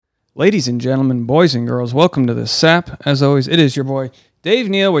Ladies and gentlemen, boys and girls, welcome to the SAP. As always, it is your boy, Dave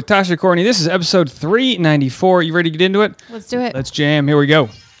Neal with Tasha Courtney. This is episode 394. You ready to get into it? Let's do it. Let's jam. Here we go.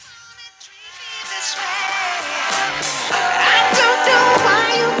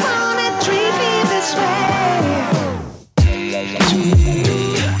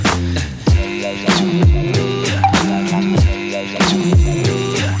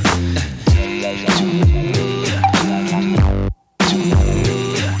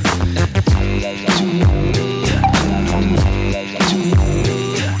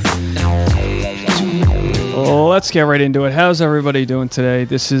 Let's get right into it. How's everybody doing today?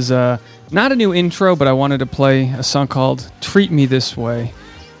 This is not a new intro, but I wanted to play a song called Treat Me This Way,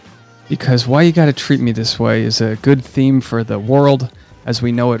 because Why You Gotta Treat Me This Way is a good theme for the world as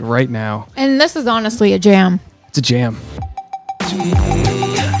we know it right now. And this is honestly a jam. It's a jam.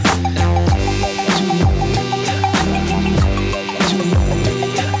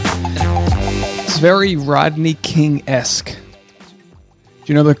 It's very Rodney King-esque. Do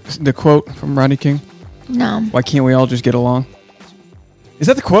you know the quote from Rodney King? No. Why can't we all just get along? Is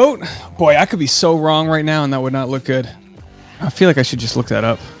that the quote? Boy, I could be so wrong right now and that would not look good. I feel like I should just look that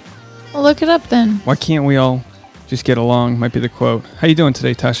up. Well, look it up then. Why can't we all just get along? Might be the quote. How you doing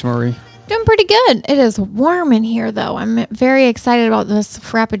today, Tasha Marie? Doing pretty good. It is warm in here, though. I'm very excited about this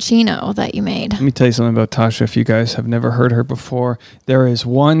frappuccino that you made. Let me tell you something about Tasha. If you guys have never heard her before, there is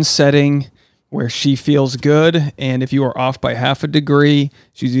one setting where she feels good, and if you are off by half a degree,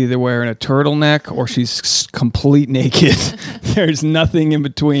 she's either wearing a turtleneck or she's complete naked. There's nothing in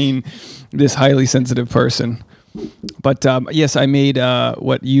between this highly sensitive person. But yes, I made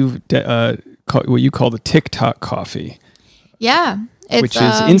what you call the TikTok coffee. Yeah. Which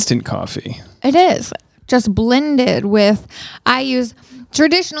is instant coffee. It is. Just blended with,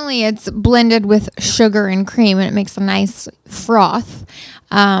 traditionally it's blended with sugar and cream, and it makes a nice froth.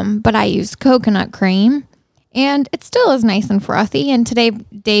 But I use coconut cream, and it still is nice and frothy. And today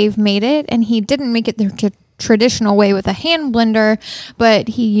Dave made it, and he didn't make it the traditional way with a hand blender, but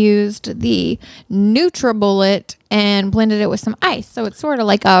he used the NutriBullet and blended it with some ice. So it's sort of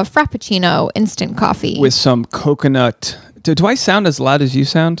like a Frappuccino instant coffee. With some coconut. Do I sound as loud as you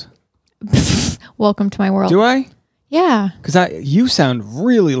sound? Welcome to my world. Do I? Yeah. Because you sound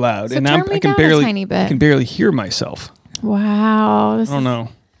really loud, so and I can barely hear myself. Wow. I don't know.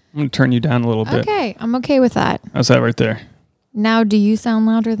 I'm going to turn you down a little bit. Okay. I'm okay with that. How's that right there? Now, do you sound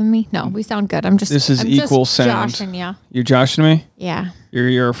louder than me? No, we sound good. This is equal sound. Joshing you. You're joshing me? Yeah.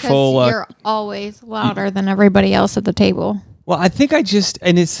 You're full. You're always louder than everybody else at the table. Well, I think I think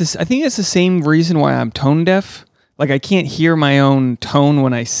it's the same reason why I'm tone deaf. Like, I can't hear my own tone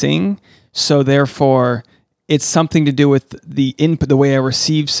when I sing. So therefore, it's something to do with the input, the way I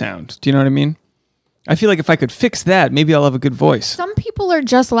receive sound. Do you know what I mean? I feel like if I could fix that, maybe I'll have a good voice. Some people are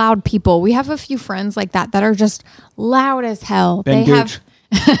just loud people. We have a few friends like that are just loud as hell.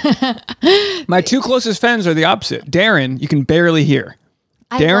 My two closest friends are the opposite. Darren, you can barely hear.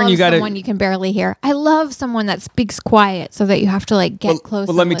 Someone you can barely hear. I love someone that speaks quiet so that you have to get close.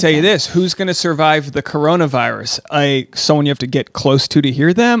 Well, let me tell you this. Who's going to survive the coronavirus? Someone you have to get close to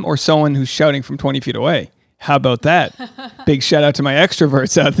hear them, or someone who's shouting from 20 feet away? How about that? Big shout out to my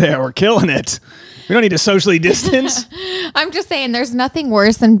extroverts out there. We're killing it. We don't need to socially distance. I'm just saying there's nothing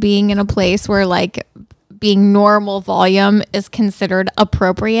worse than being in a place where being normal volume is considered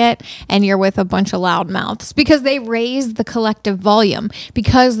appropriate and you're with a bunch of loud mouths because they raise the collective volume.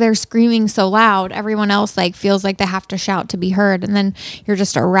 Because they're screaming so loud, everyone else feels like they have to shout to be heard, and then you're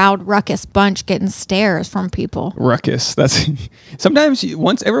just a loud ruckus bunch getting stares from people. Ruckus. That's sometimes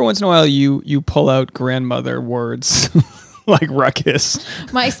every once in a while you pull out grandmother words like ruckus.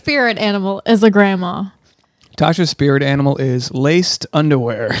 My spirit animal is a grandma. Tasha's spirit animal is laced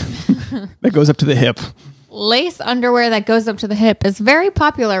underwear that goes up to the hip. Lace underwear that goes up to the hip is very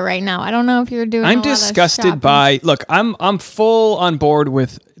popular right now. I don't know if you're doing. I'm disgusted by. Look, I'm full on board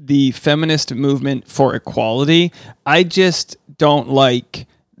with the feminist movement for equality. I just don't like.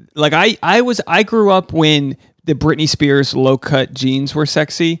 I grew up when the Britney Spears low-cut jeans were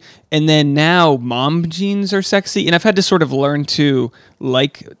sexy, and then now mom jeans are sexy, and I've had to sort of learn to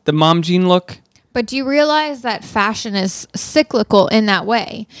like the mom jean look. But do you realize that fashion is cyclical in that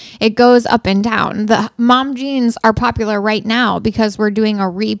way? It goes up and down. The mom jeans are popular right now because we're doing a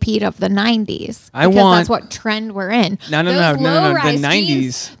repeat of the 90s. That's what trend we're in. No. The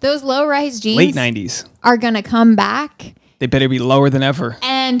 90s. Those low-rise jeans late 90s are going to come back They better be lower than ever.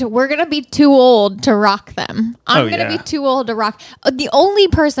 And we're going to be too old to rock them. I'm going to be too old to rock. The only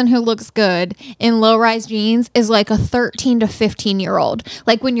person who looks good in low-rise jeans is like a 13 to 15-year-old.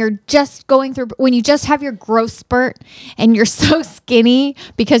 Like when you're just when you just have your growth spurt and you're so skinny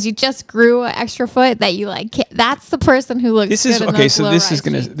because you just grew an extra foot that you like, that's the person who looks good in those this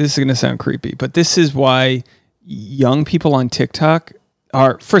is going to sound creepy, but this is why young people on TikTok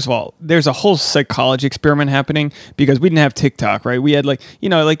are, first of all, there's a whole psychology experiment happening because we didn't have TikTok, right? We had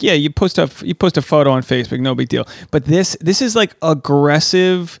you post a photo on Facebook, no big deal. But this is like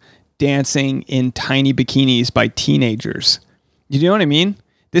aggressive dancing in tiny bikinis by teenagers. You know what I mean?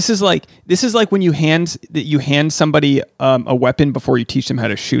 This is like when you hand somebody a weapon before you teach them how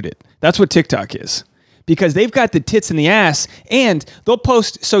to shoot it. That's what TikTok is. Because they've got the tits and the ass, and they'll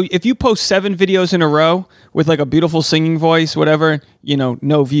post. So if you post 7 videos in a row with like a beautiful singing voice, whatever,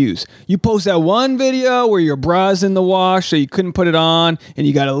 no views. You post that one video where your bra's in the wash, so you couldn't put it on, and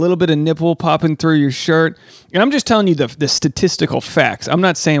you got a little bit of nipple popping through your shirt. And I'm just telling you the statistical facts. I'm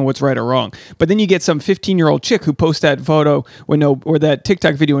not saying what's right or wrong. But then you get some 15-year-old chick who posts that photo or that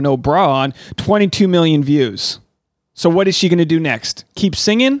TikTok video with no bra on, 22 million views. So what is she going to do next? Keep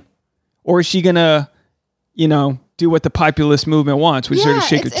singing, or is she going to do what the populist movement wants, which is to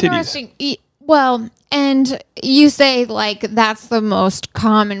shake her titties? Well, and you say like that's the most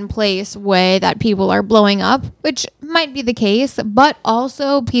commonplace way that people are blowing up, which might be the case, but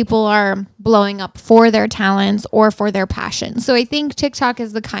also people are blowing up for their talents or for their passion. So I think TikTok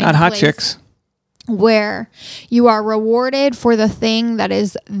is the kind of hot place chicks where you are rewarded for the thing that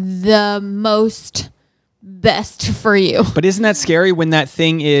is the most best for you. But isn't that scary when that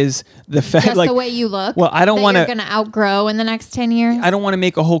thing is the fact, just the way you look? Well, I don't want to. You're going to outgrow in the next 10 years. I don't want to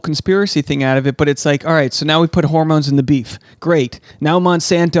make a whole conspiracy thing out of it, but it's like, all right, so now we put hormones in the beef. Great. Now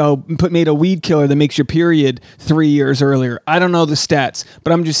Monsanto made a weed killer that makes your period 3 years earlier. I don't know the stats,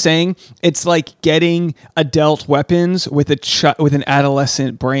 but I'm just saying it's like getting adult weapons with with an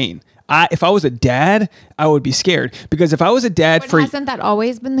adolescent brain. If I was a dad, I would be scared, because if I was a dad hasn't that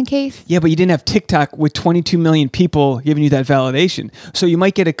always been the case? Yeah, but you didn't have TikTok with 22 million people giving you that validation. So you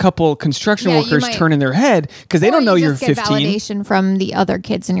might get a couple construction workers turning their head because they don't know you're 15. Get validation from the other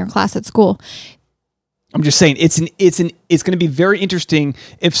kids in your class at school. I'm just saying it's going to be very interesting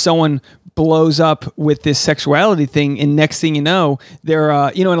if someone blows up with this sexuality thing, and next thing you know, they're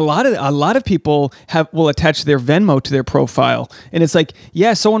and a lot of people will attach their Venmo to their profile, and it's like,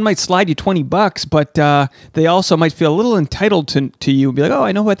 yeah, someone might slide you $20, but they also might feel a little entitled to you, and be like, oh,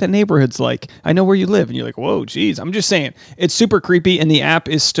 I know what that neighborhood's like, I know where you live, and you're like, whoa, geez. I'm just saying it's super creepy, and the app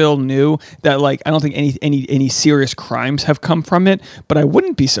is still new. That like I don't think any serious crimes have come from it, but I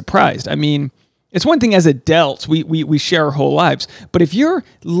wouldn't be surprised. I mean, it's one thing as adults, we share our whole lives. But if you're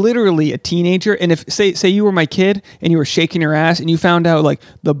literally a teenager, and if say you were my kid and you were shaking your ass and you found out like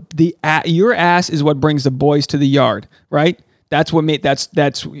your ass is what brings the boys to the yard, right? That's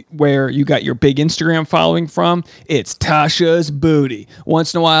where you got your big Instagram following from. It's Tasha's booty.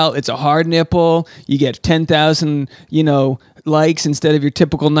 Once in a while, it's a hard nipple. You get 10,000, likes instead of your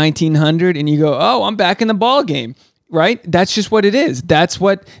typical 1,900, and you go, oh, I'm back in the ball game. Right? That's just what it is.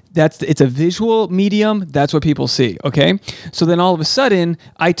 It's a visual medium. That's what people see. Okay. So then all of a sudden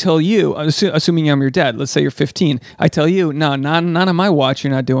I tell you, assuming I'm your dad, let's say you're 15. I tell you, no, not on my watch.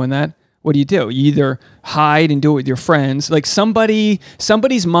 You're not doing that. What do? You either hide and do it with your friends. Like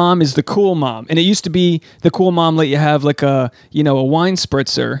somebody's mom is the cool mom. And it used to be the cool mom let you have like a wine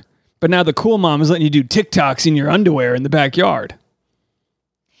spritzer, but now the cool mom is letting you do TikToks in your underwear in the backyard.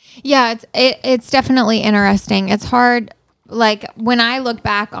 Yeah, it's definitely interesting. It's hard. Like when I look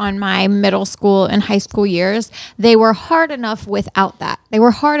back on my middle school and high school years, they were hard enough without that. They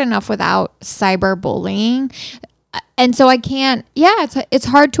were hard enough without cyberbullying. And so I can't, it's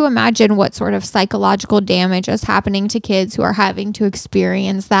hard to imagine what sort of psychological damage is happening to kids who are having to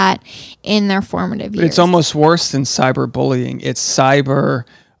experience that in their formative years. It's almost worse than cyberbullying. It's cyber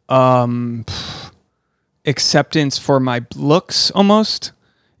acceptance for my looks almost.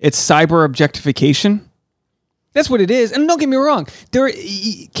 It's cyber objectification. That's what it is. And don't get me wrong.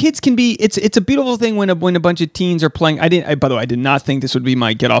 Kids can be. It's a beautiful thing when a bunch of teens are playing. By the way, I did not think this would be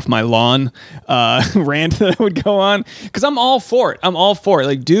my get off my lawn rant that I would go on, because I'm all for it.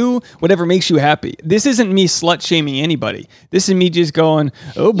 Like, do whatever makes you happy. This isn't me slut shaming anybody. This is me just going,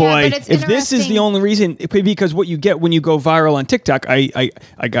 oh boy, if this is the only reason, because what you get when you go viral on TikTok, I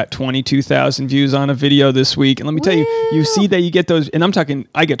got 22,000 views on a video this week, and let me tell you, you see that you get those, and I'm talking,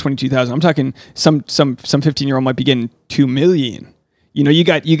 I get 22,000. I'm talking some 15-year-old might be getting 2 million. You know, you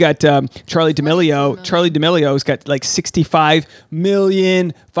got Charlie D'Amelio. Charlie D'Amelio's got like 65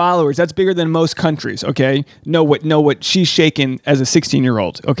 million followers. That's bigger than most countries. Okay, know what she's shaking as a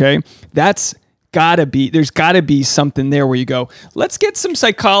 16-year-old. Okay, there's gotta be something there where you go, let's get some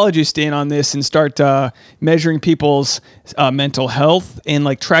psychologists in on this and start measuring people's mental health and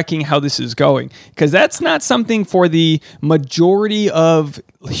like tracking how this is going, because that's not something for the majority of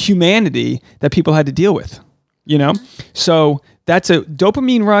humanity that people had to deal with. You know, so that's a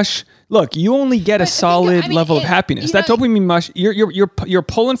dopamine rush. Look, you only get a solid level of happiness. That dopamine rush, you're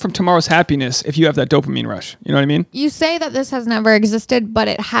pulling from tomorrow's happiness if you have that dopamine rush. You know what I mean? You say that this has never existed, but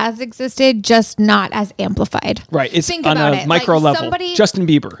it has existed, just not as amplified. Right. It's on a micro level. Justin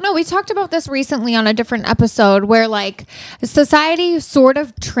Bieber. No, we talked about this recently on a different episode where like society sort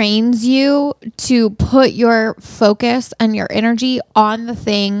of trains you to put your focus and your energy on the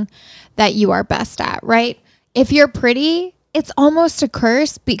thing that you are best at, right? If you're pretty, it's almost a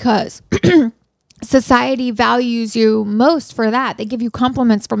curse because society values you most for that. They give you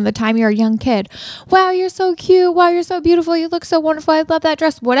compliments from the time you're a young kid. Wow, you're so cute. Wow, you're so beautiful. You look so wonderful. I love that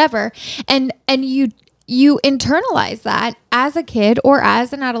dress, whatever. And you internalize that as a kid or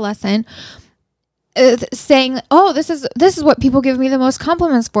as an adolescent, saying, oh, this is what people give me the most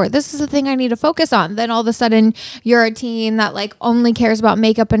compliments for. This is the thing I need to focus on. Then all of a sudden you're a teen that like only cares about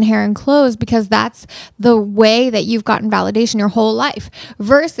makeup and hair and clothes because that's the way that you've gotten validation your whole life,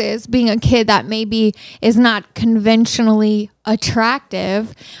 versus being a kid that maybe is not conventionally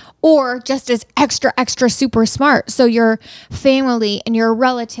attractive or just as extra super smart. So your family and your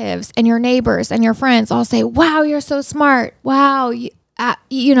relatives and your neighbors and your friends all say, wow, you're so smart. Wow,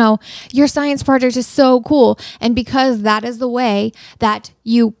 your science project is so cool. And because that is the way that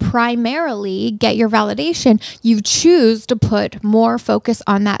you primarily get your validation, you choose to put more focus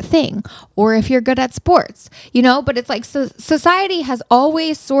on that thing. Or if you're good at sports, but it's like society has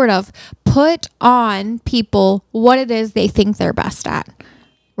always sort of put on people what it is they think they're best at.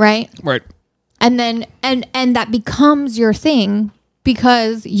 Right. And then, and that becomes your thing,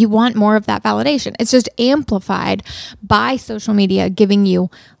 because you want more of that validation. It's just amplified by social media giving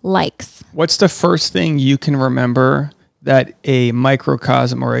you likes. What's the first thing you can remember that a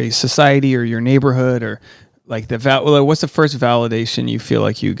microcosm or a society or your neighborhood or like what's the first validation you feel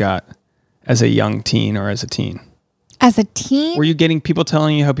like you got as a young teen or as a teen? As a teen? Were you getting people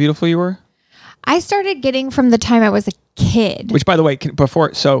telling you how beautiful you were? I started getting from the time I was a kid. Which, by the way,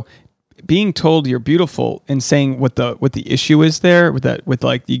 being told you're beautiful and saying what the issue is there with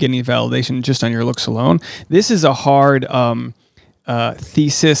like you getting validation just on your looks alone. This is a hard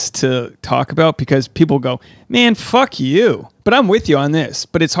thesis to talk about, because people go, man, fuck you. But I'm with you on this.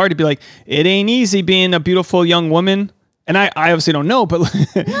 But it's hard to be like, it ain't easy being a beautiful young woman. And I obviously don't know, but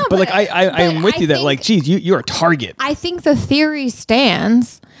I am with you that like, geez, you're a target. I think the theory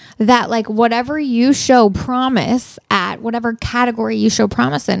stands that like whatever you show promise at, whatever category you show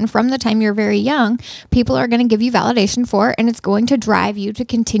promise in from the time you're very young, people are going to give you validation for, and it's going to drive you to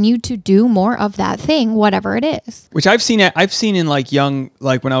continue to do more of that thing, whatever it is. Which I've seen in like young,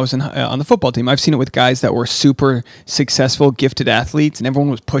 like when I was on the football team, I've seen it with guys that were super successful, gifted athletes, and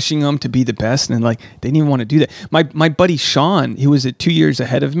everyone was pushing them to be the best, and like they didn't even want to do that. My buddy Sean, he was 2 years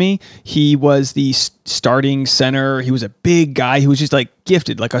ahead of me. He was the starting center. He was a big guy. He was just like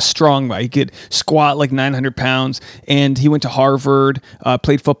gifted, like a strong guy. He could squat like 900 pounds, and he went to Harvard,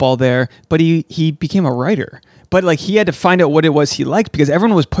 played football there, but he became a writer. But like he had to find out what it was he liked, because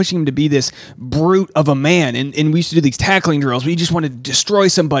everyone was pushing him to be this brute of a man. And we used to do these tackling drills where you just wanted to destroy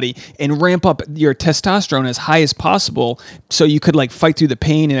somebody and ramp up your testosterone as high as possible so you could like fight through the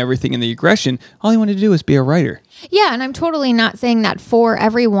pain and everything and the aggression. All he wanted to do was be a writer. Yeah, and I'm totally not saying that for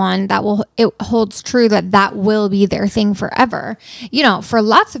everyone it holds true that will be their thing forever. For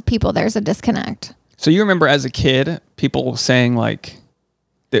lots of people, there's a disconnect. So you remember as a kid, people saying like,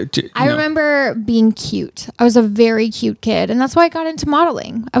 I remember being cute. I was a very cute kid, and that's why I got into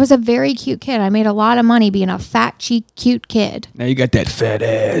modeling. I was a very cute kid. I made a lot of money being a fat, cheek, cute kid. Now you got that fat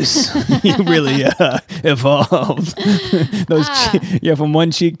ass. You really evolved. From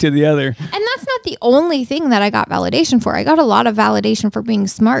one cheek to the other. And that's not the only thing that I got validation for. I got a lot of validation for being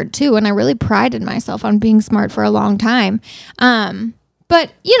smart too, and I really prided myself on being smart for a long time.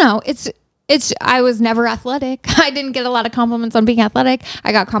 But I was never athletic. I didn't get a lot of compliments on being athletic.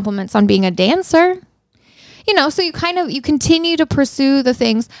 I got compliments on being a dancer. So you continue to pursue the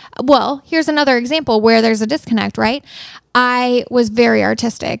things. Well, here's another example where there's a disconnect, right? I was very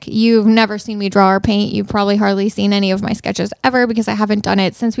artistic. You've never seen me draw or paint. You've probably hardly seen any of my sketches ever, because I haven't done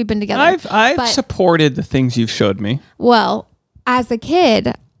it since we've been together. I've supported the things you've showed me. Well, as a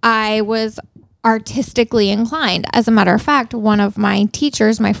kid, I was artistically inclined. As a matter of fact, one of my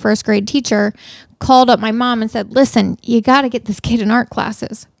teachers, my first grade teacher, called up my mom and said, listen, you got to get this kid in art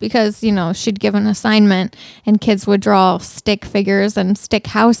classes, because, you know, she'd give an assignment and kids would draw stick figures and stick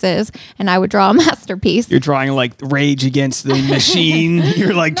houses, and I would draw a masterpiece. You're drawing like Rage Against the Machine.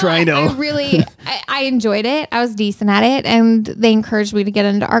 You're like trying to. I enjoyed it. I was decent at it, and they encouraged me to get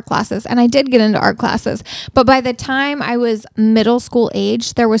into art classes, and I did get into art classes. But by the time I was middle school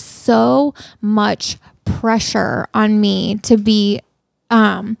age, there was so much pressure on me to be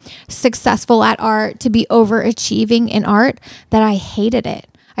successful at art, to be overachieving in art, that I hated it.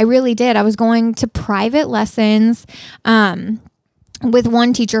 I really did. I was going to private lessons with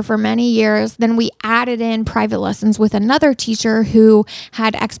one teacher for many years. Then we added in private lessons with another teacher who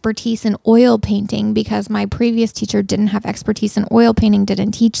had expertise in oil painting, because my previous teacher didn't have expertise in oil painting,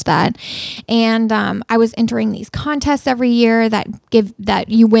 didn't teach that. And I was entering these contests every year that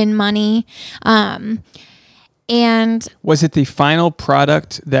you win money. And was it the final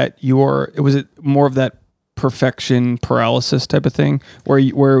product that was it more of that perfection paralysis type of thing, where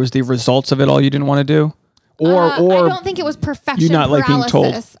it was the results of it all you didn't want to do? Or I don't think it was perfection you not paralysis. Like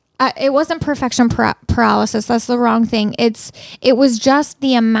being told? It wasn't perfection paralysis. That's the wrong thing. It was just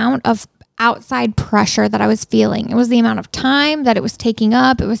the amount of outside pressure that I was feeling. It was the amount of time that it was taking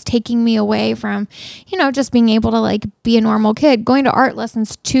up. It was taking me away from, you know, just being able to like be a normal kid, going to art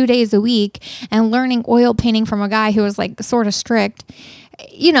lessons 2 days a week and learning oil painting from a guy who was like sort of strict.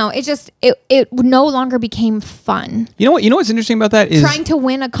 You know, it no longer became fun. You know what's interesting about that is trying to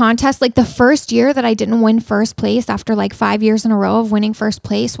win a contest. Like the first year that I didn't win first place after like 5 years in a row of winning first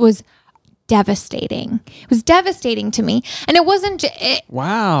place was devastating. It was devastating to me. And it wasn't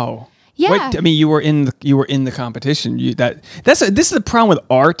wow. Yeah. I mean, you were in the competition. This is the problem with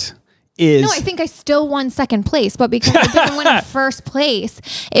art. No, I think I still won second place, but because I didn't win first place,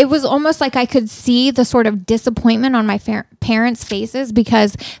 it was almost like I could see the sort of disappointment on my parents' faces,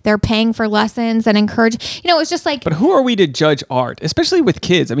 because they're paying for lessons and encourage. You know, it's just like. But who are we to judge art, especially with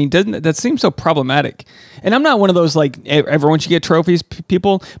kids? I mean, doesn't that seem so problematic? And I'm not one of those like everyone should get trophies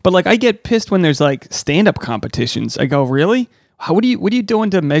people, but like I get pissed when there's like stand-up competitions. I go, really? What are you doing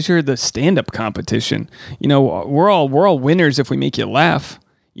to measure the stand-up competition? You know, we're all winners if we make you laugh.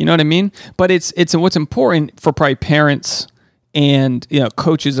 You know what I mean? But it's what's important for probably parents and, you know,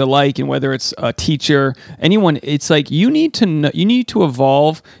 coaches alike, and whether it's a teacher, anyone, it's like you need to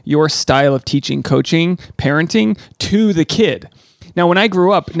evolve your style of teaching, coaching, parenting to the kid. Now, when I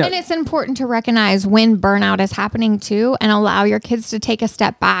grew up... And it's important to recognize when burnout is happening too, and allow your kids to take a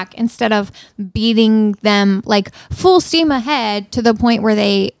step back instead of beating them like full steam ahead to the point where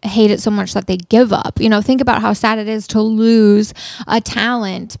they hate it so much that they give up. You know, think about how sad it is to lose a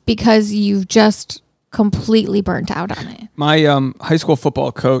talent because you've just completely burnt out on it. My high school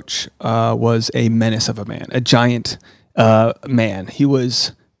football coach was a menace of a man, a giant man. He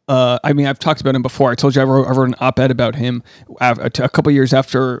was... I mean, I've talked about him before. I told you I wrote an op-ed about him a couple years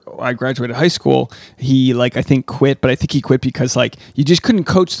after I graduated high school. He I think quit, but I think he quit because you just couldn't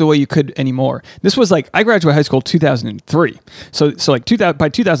coach the way you could anymore. This was I graduated high school 2003. So by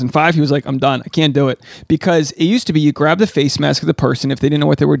 2005, he was like, I'm done. I can't do it, because it used to be you grab the face mask of the person if they didn't know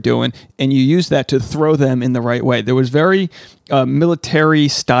what they were doing, and you use that to throw them in the right way. There was very military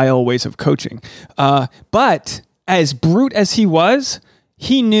style ways of coaching. But as brute as he was,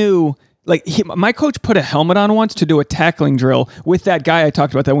 he knew, my coach put a helmet on once to do a tackling drill with that guy I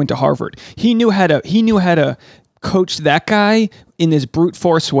talked about that went to Harvard. He knew how to coach that guy in this brute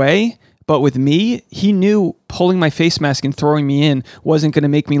force way. But with me, he knew pulling my face mask and throwing me in wasn't going to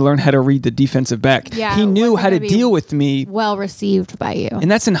make me learn how to read the defensive back. Yeah, he knew how to deal with me. Well received by you. And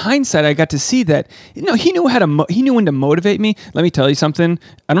that's in hindsight. I got to see that. You know, he knew when to motivate me. Let me tell you something.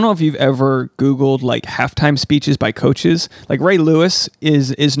 I don't know if you've ever Googled halftime speeches by coaches. Ray Lewis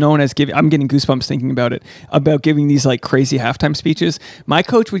is known as giving. I'm getting goosebumps thinking about it. About giving these crazy halftime speeches. My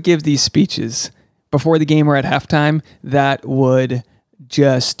coach would give these speeches before the game or at halftime that would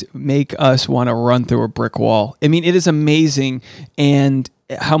just make us want to run through a brick wall. I mean, it is amazing, and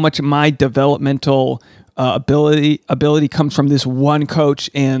how much my developmental ability comes from this one coach,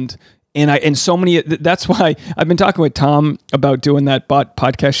 and so many. That's why I've been talking with Tom about doing that podcast,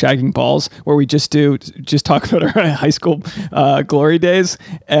 Shagging Balls, where we just talk about our high school glory days.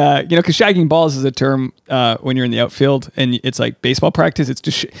 Because shagging balls is a term when you're in the outfield and it's like baseball practice. It's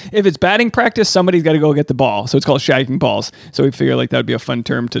just if it's batting practice, somebody's got to go get the ball, so it's called shagging balls. So we figure that would be a fun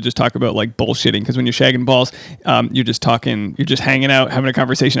term to just talk about bullshitting, because when you're shagging balls, you're just talking, you're just hanging out, having a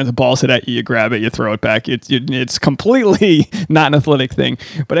conversation. As the ball's hit at you, you grab it, you throw it back. It's completely not an athletic thing.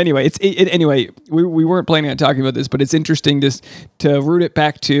 But anyway, anyway, we weren't planning on talking about this, but it's interesting to root it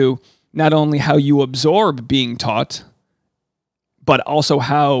back to not only how you absorb being taught, but also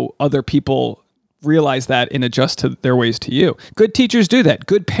how other people realize that and adjust to their ways to you. Good teachers do that.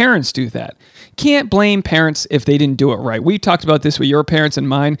 Good parents do that. Can't blame parents if they didn't do it right. We talked about this with your parents and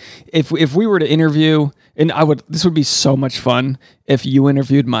mine. If we were to interview, and this would be so much fun if you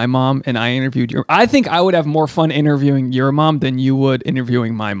interviewed my mom and I interviewed your. I think I would have more fun interviewing your mom than you would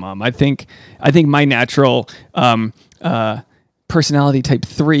interviewing my mom. I think my natural personality type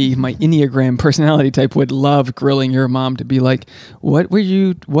 3, my enneagram personality type, would love grilling your mom to be like,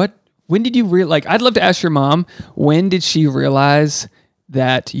 when did you realize, I'd love to ask your mom, when did she realize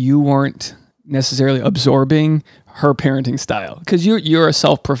that you weren't necessarily absorbing her parenting style? Because you're a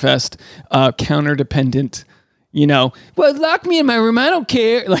self-professed counter-dependent, well, lock me in my room, I don't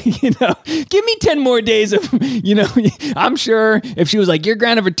care. Give me 10 more days of, I'm sure if she was like, you're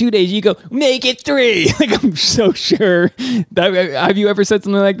grounded for 2 days, you go, make it 3. I'm so sure. Have you ever said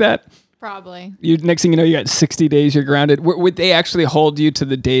something like that? Probably. Next thing you know, you got 60 days you're grounded. Would they actually hold you to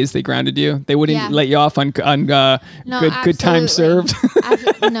the days they grounded you? They wouldn't let you off on good time served?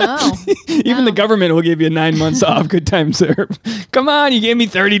 No. Even the government will give you 9 months off, good time served. Come on, you gave me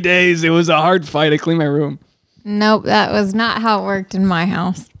 30 days. It was a hard fight. I cleaned my room. Nope, that was not how it worked in my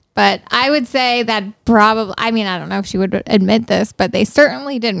house. But I would say that probably, I don't know if she would admit this, but they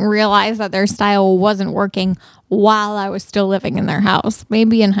certainly didn't realize that their style wasn't working while I was still living in their house.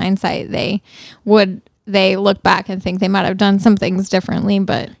 Maybe in hindsight, they look back and think they might have done some things differently,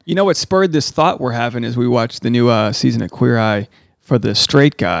 but. What spurred this thought we're having is we watched the new season of Queer Eye for the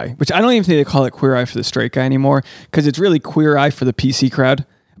straight guy, which I don't even think they call it Queer Eye for the straight guy anymore, because it's really Queer Eye for the PC crowd.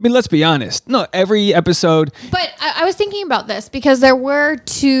 Let's be honest. No, every episode. But I was thinking about this because there were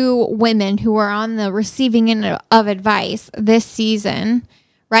 2 women who were on the receiving end of advice this season,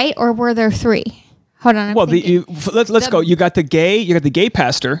 right? Or were there 3? Hold on. Let's go. You got the gay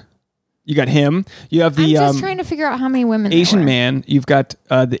pastor. You got him. You have the. I'm just trying to figure out how many women. Asian man. You've got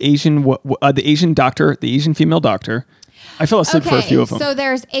the Asian doctor, the Asian female doctor. I fell asleep for a few of them. So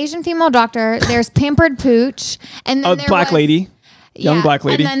there's Asian female doctor. There's pampered pooch, and then black lady. Young black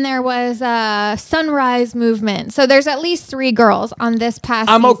lady. And then there was Sunrise Movement. So there's at least 3 girls on this past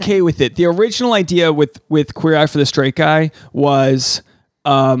season. I'm okay with it. The original idea with Queer Eye for the Straight Guy was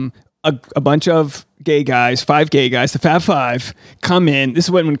a bunch of gay guys, 5 gay guys, the Fab Five, come in. This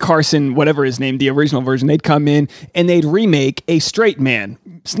is when Carson, whatever his name, the original version, they'd come in and they'd remake a straight man.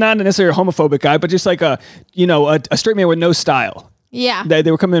 It's not necessarily a homophobic guy, but just like a straight man with no style. Yeah, they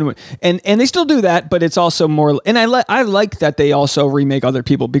were coming in with, and they still do that, but it's also more. And I like that they also remake other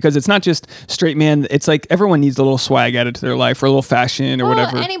people, because it's not just straight man. It's like everyone needs a little swag added to their life, or a little fashion, or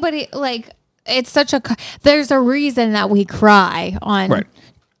whatever. Anybody, it's such a. There's a reason that we cry on. Right.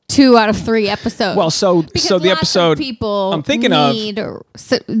 2 out of 3 episodes. Well, so the episode people I'm thinking need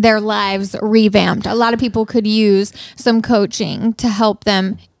their lives revamped. A lot of people could use some coaching to help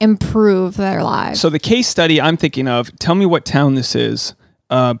them improve their lives. So the case study I'm thinking of, tell me what town this is.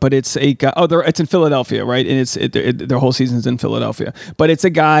 But it's a guy. It's in Philadelphia, right? And their whole season's in Philadelphia. But it's a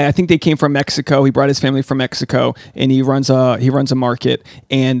guy. I think they came from Mexico. He brought his family from Mexico, and he runs a market.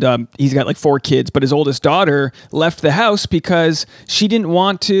 And he's got like 4 kids. But his oldest daughter left the house because she didn't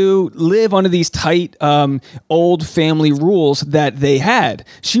want to live under these tight old family rules that they had.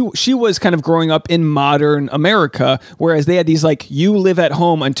 She was kind of growing up in modern America, whereas they had these like, you live at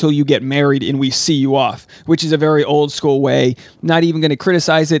home until you get married, and we see you off, which is a very old school way. Not even going to criticize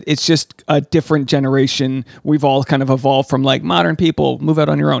it. It's just a different generation. We've all kind of evolved from like modern people. Move out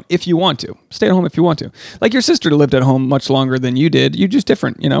on your own if you want to. Stay at home if you want to. Like your sister lived at home much longer than you did. You're just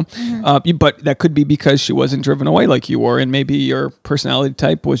different, Mm-hmm. But that could be because she wasn't driven away like you were, and maybe your personality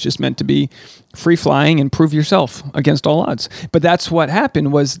type was just meant to be free flying and prove yourself against all odds. But that's what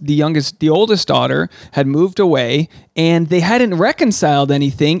happened. Was the oldest daughter had moved away, and they hadn't reconciled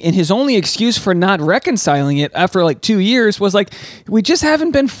anything. And his only excuse for not reconciling it after like 2 years was like, we just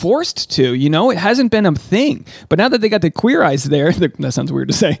haven't been forced to, it hasn't been a thing. But now that they got the Queer Eyes there, that sounds weird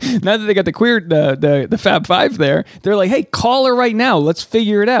to say. Now that they got the Fab Five there, they're like, hey, call her right now. Let's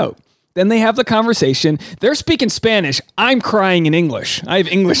figure it out. Then they have the conversation. They're speaking Spanish. I'm crying in English. I have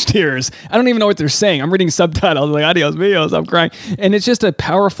English tears. I don't even know what they're saying. I'm reading subtitles like adios míos. I'm crying. And it's just a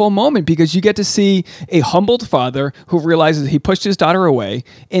powerful moment, because you get to see a humbled father who realizes he pushed his daughter away.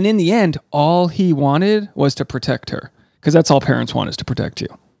 And in the end, all he wanted was to protect her, because that's all parents want, is to protect you.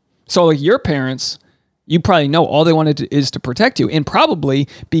 So like your parents, you probably know all they wanted is to protect you. And probably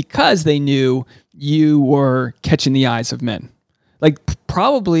because they knew you were catching the eyes of men. Like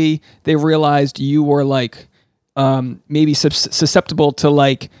probably they realized you were like maybe susceptible to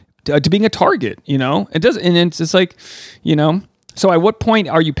like to being a target, It doesn't, and it's just like, So at what point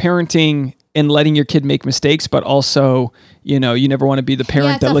are you parenting and letting your kid make mistakes, but also, you never want to be the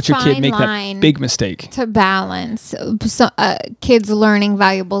parent that lets your kid make that big mistake? To balance kids learning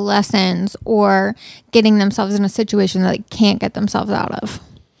valuable lessons or getting themselves in a situation that they can't get themselves out of.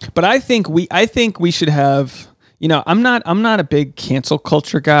 But I think we should have, I'm not a big cancel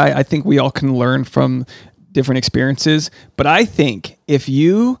culture guy. I think we all can learn from different experiences. But I think if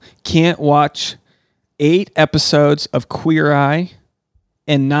you can't watch 8 episodes of Queer Eye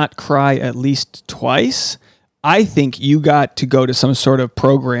and not cry at least twice, I think you got to go to some sort of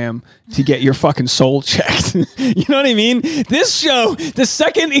program to get your fucking soul checked. You know what I mean? This show, the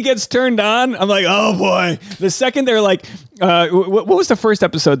second it gets turned on, I'm like, oh boy. The second they're like, what was the first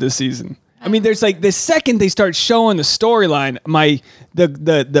episode this season? I mean, there's like the second they start showing the storyline,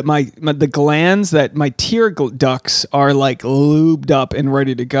 the glands that my tear ducts are like lubed up and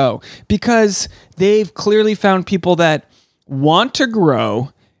ready to go, because they've clearly found people that want to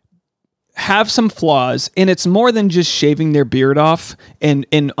grow, have some flaws, and it's more than just shaving their beard off and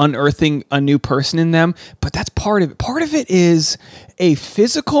unearthing a new person in them, but that's part of it. Part of it is a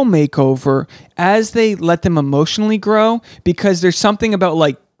physical makeover as they let them emotionally grow, because there's something about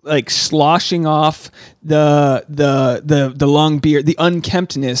like sloshing off the long beard, the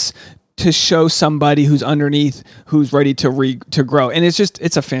unkemptness, to show somebody who's underneath, who's ready to grow. And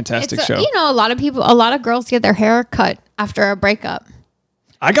it's a fantastic show. A lot of girls get their hair cut after a breakup.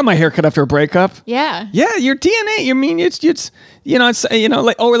 I got my hair cut after a breakup. Yeah. Yeah, your DNA. I mean, it's we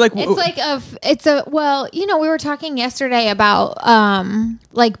were talking yesterday about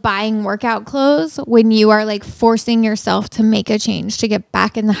like buying workout clothes when you are like forcing yourself to make a change to get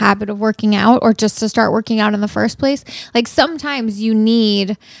back in the habit of working out, or just to start working out in the first place. Like sometimes you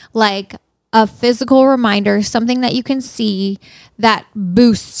need like a physical reminder, something that you can see that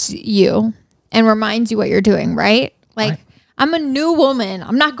boosts you and reminds you what you're doing, right? Like, I'm a new woman.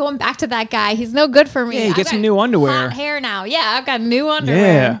 I'm not going back to that guy. He's no good for me. Yeah, you get some new underwear. Hot hair now. Yeah, I've got new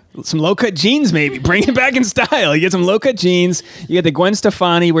underwear. Yeah, some low-cut jeans maybe. Bring it back in style. You get some low-cut jeans. You get the Gwen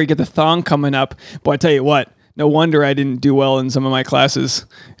Stefani where you get the thong coming up. Boy, I tell you what, no wonder I didn't do well in some of my classes,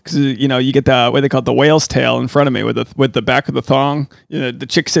 because you get the what they call the whale's tail in front of me with the back of the thong. The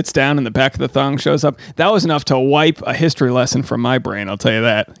chick sits down and the back of the thong shows up. That was enough to wipe a history lesson from my brain. I'll tell you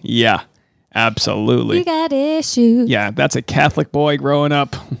that. Yeah. Absolutely. You got issues. Yeah, that's a Catholic boy growing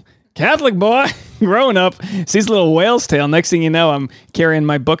up. Catholic boy growing up. Sees a little whale's tail. Next thing you know, I'm carrying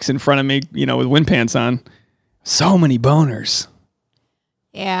my books in front of me, with wind pants on. So many boners.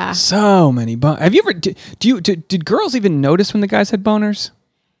 Yeah. So many boners. Have you ever, did girls even notice when the guys had boners?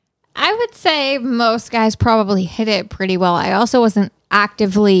 I would say most guys probably hit it pretty well. I also wasn't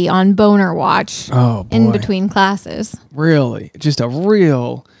actively on boner watch in between classes. Really? Just a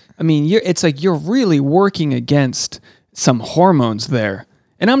real... I mean, it's like you're really working against some hormones there.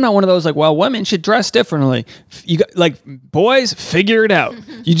 And I'm not one of those like, well, women should dress differently. You got, like, boys, figure it out.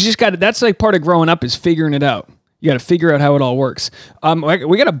 You just got to, that's like part of growing up, is figuring it out. You got to figure out how it all works.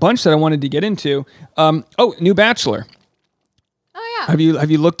 We got a bunch that I wanted to get into. New Bachelor. Oh, yeah.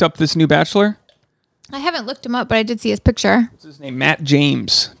 Have you looked up this new Bachelor? I haven't looked him up, but I did see his picture. What's his name? Matt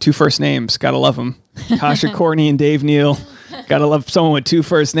James. 2 first names. Gotta love him. Tasha Courtney and Dave Neal. Gotta love someone with 2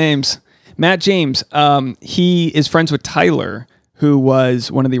 first names. Matt James. He is friends with Tyler, who was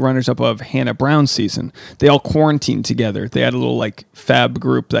one of the runners-up of Hannah Brown's season. They all quarantined together. They had a little like fab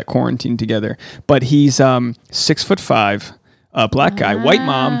group that quarantined together. But he's 6'5", black guy, white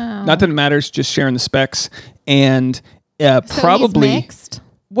mom. Not that it matters. Just sharing the specs. And probably he's mixed?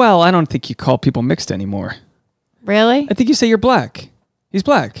 Well, I don't think you call people mixed anymore. Really? I think you say you're black. He's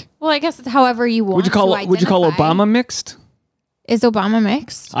black. Well, I guess it's however you want. Would you call Obama mixed? Is Obama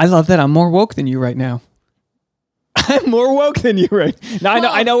mixed? I love that. I'm more woke than you right now. I'm more woke than you right now.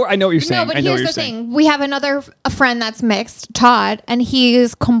 I know what you're saying. No, but here's the thing. We have a friend that's mixed, Todd, and he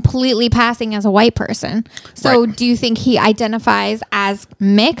is completely passing as a white person. So Do you think he identifies as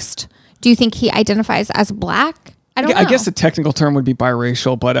mixed? Do you think he identifies as black? I don't know. I guess the technical term would be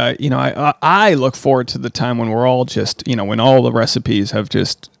biracial, but I look forward to the time when we're all just, when all the recipes have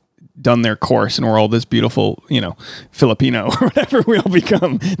just done their course and we're all this beautiful, Filipino or whatever we all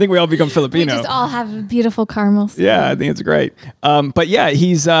become. I think we all become Filipino. We just all have beautiful caramel skin. Yeah, I think it's great. But yeah,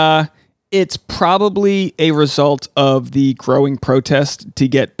 it's probably a result of the growing protest to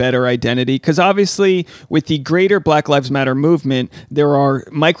get better identity. Because obviously, with the greater Black Lives Matter movement, there are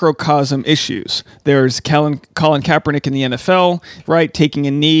microcosm issues. There's Colin Kaepernick in the NFL, right, taking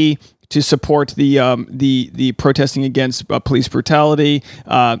a knee to support the protesting against police brutality,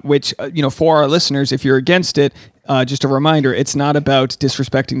 which, for our listeners, if you're against it, just a reminder, it's not about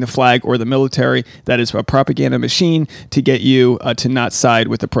disrespecting the flag or the military. That is a propaganda machine to get you to not side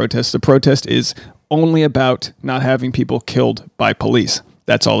with the protest. The protest is only about not having people killed by police.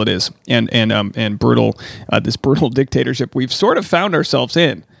 That's all it is. And brutal, this brutal dictatorship we've sort of found ourselves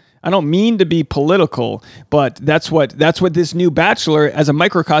in. I don't mean to be political, but that's what this new Bachelor, as a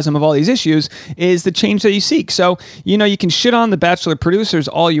microcosm of all these issues, is the change that you seek. So, you can shit on the Bachelor producers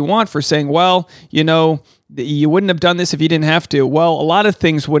all you want for saying, well, you wouldn't have done this if you didn't have to. Well, a lot of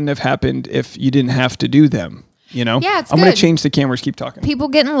things wouldn't have happened if you didn't have to do them. Yeah, it's I'm going to change the cameras. Keep talking. People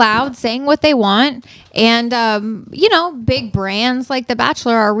getting loud, saying what they want. And, big brands like The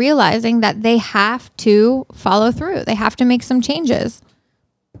Bachelor are realizing that they have to follow through. They have to make some changes.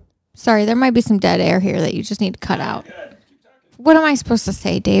 Sorry, there might be some dead air here that you just need to cut out. What am I supposed to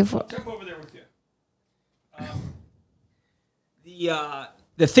say, Dave? I'll jump over there with you.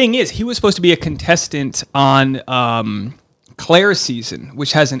 The thing is, he was supposed to be a contestant on Claire's season,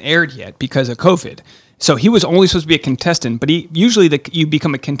 which hasn't aired yet because of COVID. So he was only supposed to be a contestant, but you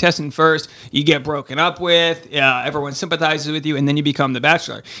become a contestant first, you get broken up with, everyone sympathizes with you, and then you become the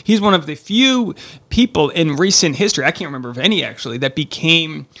Bachelor. He's one of the few people in recent history, I can't remember of any actually, that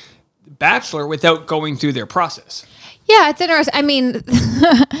became Bachelor without going through their process. Yeah, it's interesting. I mean,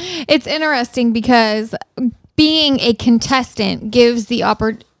 it's interesting because being a contestant gives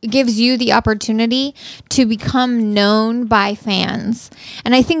you the opportunity to become known by fans.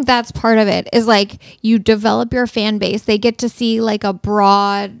 And I think that's part of it, is like you develop your fan base. They get to see like a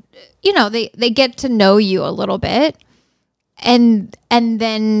broad, they get to know you a little bit. And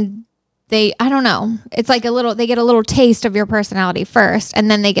then I don't know. It's like they get a little taste of your personality first,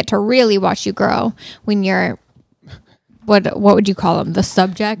 and then they get to really watch you grow when you're, what would you call them? The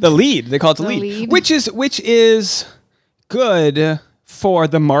subject? The lead. They call it the lead. Which is good for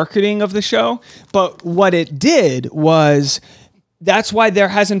the marketing of the show. But what it did was, that's why there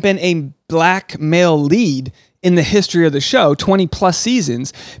hasn't been a black male lead in the history of the show, 20 plus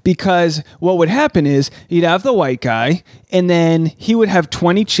seasons, because what would happen is you'd have the white guy, and then he would have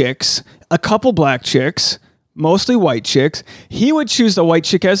 20 chicks, a couple black chicks, mostly white chicks. He would choose the white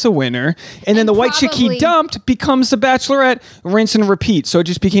chick as the winner, and then the white chick he dumped becomes the Bachelorette, rinse and repeat. So it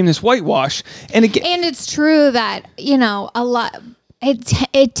just became this whitewash. And it's true that, a lot...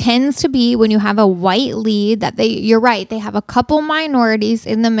 It tends to be when you have a white lead that you're right, they have a couple minorities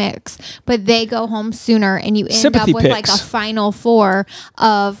in the mix, but they go home sooner, and you end Sympathy up with picks. like a final four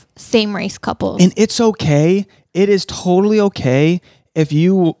of same race couples. And it's okay. It is totally okay if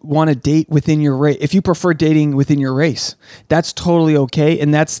you want to date within your race, if you prefer dating within your race. That's totally okay.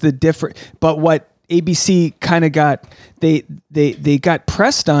 And that's the different. But what ABC kind of got, they got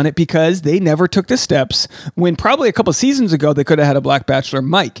pressed on it because they never took the steps when probably a couple seasons ago they could have had a black Bachelor.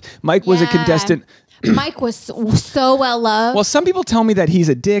 Mike was a contestant. Mike was so well loved. Well, some people tell me that he's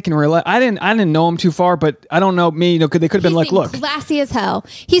a dick in real life. I didn't know him too far, but I don't know. Me, they could have been like, look, classy as hell.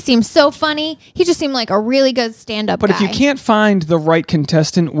 He seems so funny. He just seemed like a really good stand-up guy. But if you can't find the right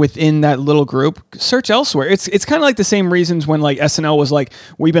contestant within that little group, search elsewhere. It's kind of like the same reasons when like SNL was like,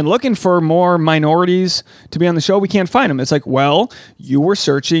 we've been looking for more minorities to be on the show. We can't find them. It's like, well, you were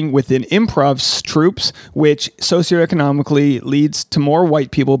searching within improv troops, which socioeconomically leads to more white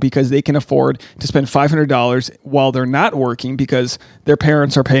people because they can afford to spend $500 while they're not working because their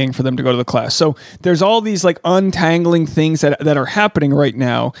parents are paying for them to go to the class. So there's all these like untangling things that are happening right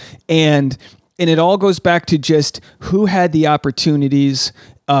now. And it all goes back to just who had the opportunities.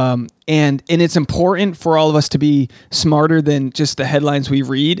 And it's important for all of us to be smarter than just the headlines we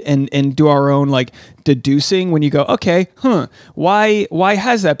read and do our own like deducing when you go, okay, why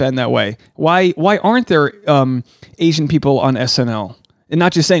has that been that way? Why aren't there Asian people on SNL? And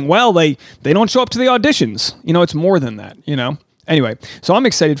not just saying, well, they don't show up to the auditions. It's more than that, Anyway, so I'm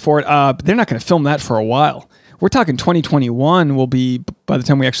excited for it. But they're not going to film that for a while. We're talking 2021 will be by the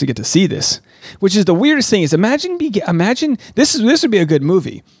time we actually get to see this, which is the weirdest thing is imagine this would be a good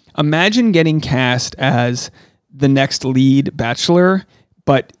movie. Imagine getting cast as the next lead Bachelor,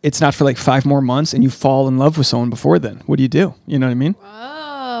 but it's not for like 5 more months and you fall in love with someone before then. What do you do? You know what I mean?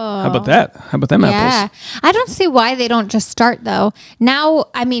 How about that? How about them apples? I don't see why they don't just start though. Now,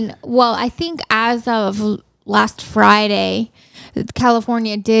 I think as of last Friday,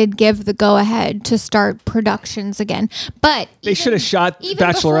 California did give the go-ahead to start productions again. But they should have shot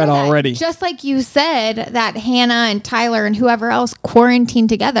Bachelorette already. Just like you said, that Hannah and Tyler and whoever else quarantined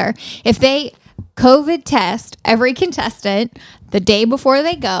together. If they COVID test every contestant the day before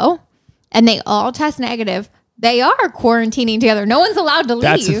they go, and they all test negative, They are quarantining together. No one's allowed to leave.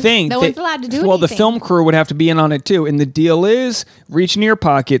 That's the thing. No one's allowed to do anything. Well, the film crew would have to be in on it too. And the deal is reach into your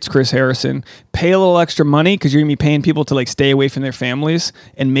pockets, Chris Harrison, pay a little extra money because you're going to be paying people to like stay away from their families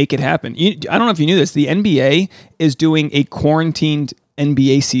and make it happen. I don't know if you knew this. The NBA is doing a quarantined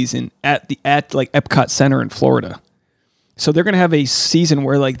NBA season at like Epcot Center in Florida. So they're going to have a season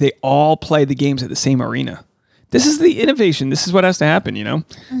where like they all play the games at the same arena. This is the innovation. This is what has to happen, you know?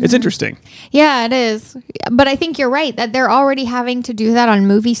 Mm-hmm. It's interesting. Yeah, it is. But I think you're right that they're already having to do that on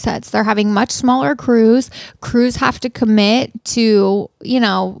movie sets. They're having much smaller crews. Crews have to commit to,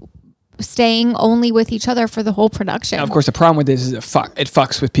 staying only with each other for the whole production. Now, of course, the problem with this is it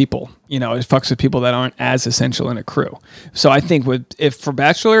fucks with people. It fucks with people that aren't as essential in a crew. So I think if for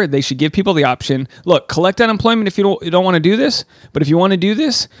Bachelor, they should give people the option. Look, collect unemployment if you don't want to do this. But if you want to do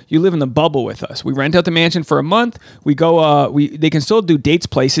this, you live in the bubble with us. We rent out the mansion for a month. We go. They can still do dates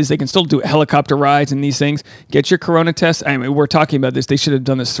places. They can still do helicopter rides and these things. Get your corona test. I mean, we're talking about this. They should have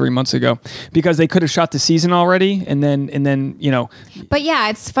done this 3 months ago because they could have shot the season already. And then. But yeah,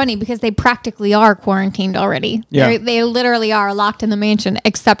 it's funny because they practically are quarantined already. Yeah. They literally are locked in the mansion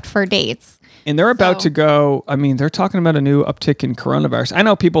except for dates. And they're about to go, they're talking about a new uptick in coronavirus. I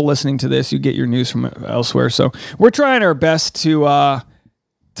know people listening to this, you get your news from elsewhere. So we're trying our best to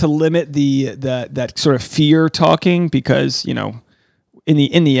limit that sort of fear talking because, in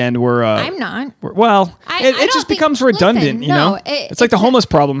the end, we're... I'm not. It just becomes redundant, It's like the homeless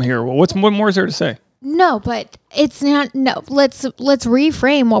problem here. Well, what more is there to say? No, but it's not. No, let's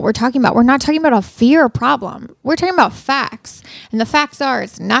reframe what we're talking about. We're not talking about a fear problem. We're talking about facts. And the facts are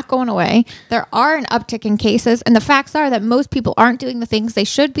it's not going away. There are an uptick in cases. And the facts are that most people aren't doing the things they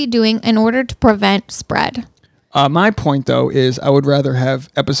should be doing in order to prevent spread. My point, though, is I would rather have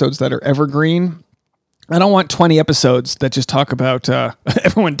episodes that are evergreen. I don't want 20 episodes that just talk about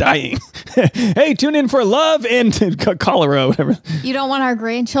everyone dying. Hey, tune in for love and cholera, whatever. You don't want our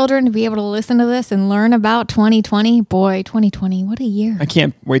grandchildren to be able to listen to this and learn about 2020? Boy, 2020, what a year. I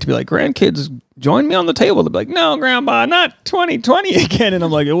can't wait to be like, grandkids, join me on the table. They'll be like, no, Grandpa, not 2020 again. And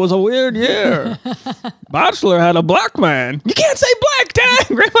I'm like, it was a weird year. Bachelor had a black man. You can't say black, Dad,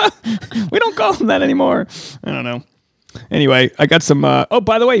 Grandpa. We don't call him that anymore. I don't know. Anyway, I got some...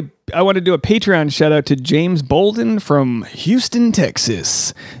 by the way, I want to do a Patreon shout out to James Bolden from Houston,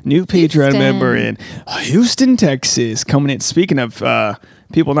 Texas. New Patreon member in Houston, Texas. Coming in. Speaking of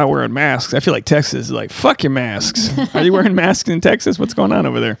people not wearing masks, I feel like Texas is like, fuck your masks. Are you wearing masks in Texas? What's going on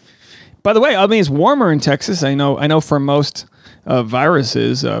over there? By the way, it's warmer in Texas. I know for most...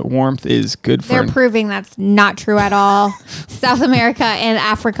 viruses, warmth is good for... They're proving that's not true at all. South America and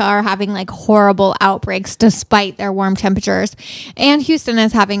Africa are having like horrible outbreaks despite their warm temperatures. And Houston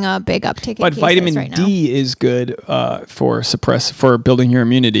is having a big uptick in cases vitamin right D is good for building your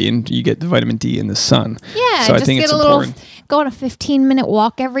immunity, and you get the vitamin D in the sun. Yeah, so I think it's important. Go on a 15-minute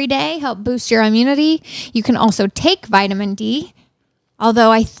walk every day, help boost your immunity. You can also take vitamin D,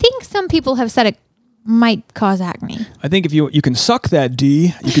 although I think some people have said it might cause acne. I think if you can suck that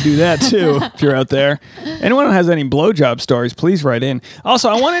D, you could do that too if you're out there. Anyone who has any blowjob stories, please write in. Also,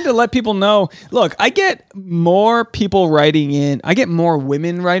 I wanted to let people know, look, I get more people writing in. I get more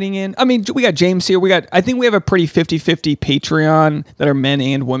women writing in. We got James here. I think we have a pretty 50-50 Patreon that are men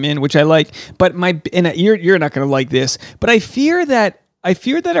and women, which I like. But you're not going to like this, but I fear that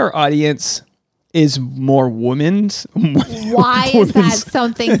our audience is more women's. Why is that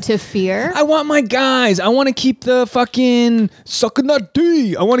something to fear? I want my guys. I want to keep the fucking sucking that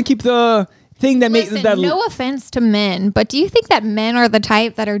D. I want to keep the thing that makes that. No offense to men, but do you think that men are the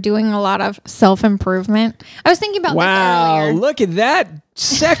type that are doing a lot of self-improvement? I was thinking about this earlier. Look at that.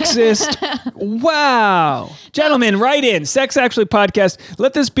 Sexist. Wow. Gentlemen, write in. Sex Actually Podcast.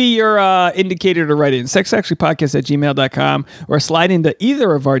 Let this be your indicator to write in. sexactuallypodcast@gmail.com or slide into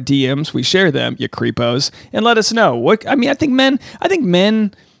either of our DMs. We share them, you creepos, and let us know. I think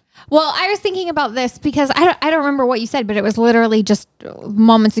men. Well, I was thinking about this because I don't remember what you said, but it was literally just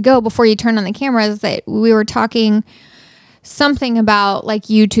moments ago before you turned on the cameras that we were talking something about like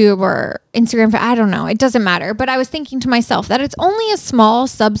YouTube or Instagram. I don't know. It doesn't matter. But I was thinking to myself that it's only a small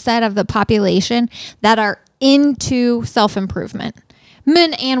subset of the population that are into self-improvement.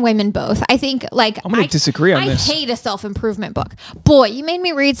 Men and women both. I think I'm going to disagree on this. I hate a self-improvement book. Boy, you made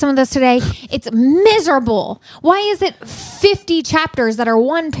me read some of this today. It's miserable. Why is it 50 chapters that are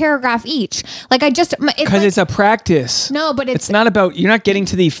one paragraph each? Because it's a practice. No, but it's not about, you're not getting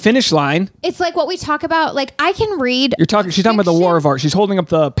to the finish line. It's like what we talk about. Like I can read. She's talking about the War of Art. She's holding up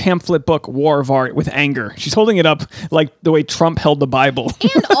the pamphlet book War of Art with anger. She's holding it up like the way Trump held the Bible.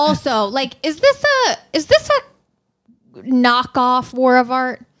 And also, is this a knockoff War of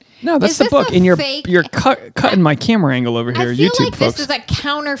Art? No, that's Is the this book. a And fake- you're cutting my camera angle over here, I feel YouTube like folks. this is a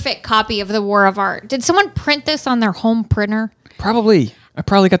counterfeit copy of The War of Art. Did someone print this on their home printer? Probably. I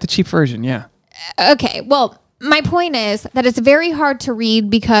probably got the cheap version, yeah. Okay, well, my point is that it's very hard to read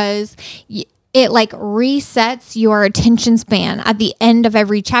because it like resets your attention span at the end of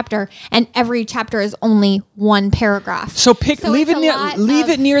every chapter, and every chapter is only one paragraph. So leave it's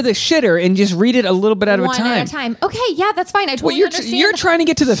it near the shitter and just read it a little bit at a one time. at a time. Okay, yeah, that's fine. I totally understand. You're trying to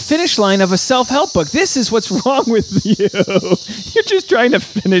get to the finish line of a self-help book. This is what's wrong with you. You're just trying to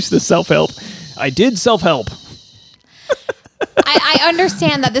finish the self-help. I did self-help. I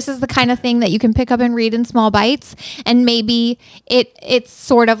understand that this is the kind of thing that you can pick up and read in small bites, and maybe it's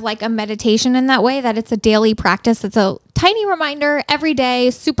sort of like a meditation in that way, that it's a daily practice. It's a tiny reminder every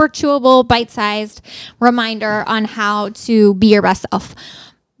day, super chewable, bite-sized reminder on how to be your best self.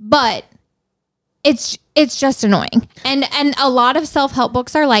 But it's just annoying. And a lot of self-help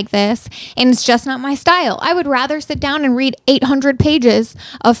books are like this, and it's just not my style. I would rather sit down and read 800 pages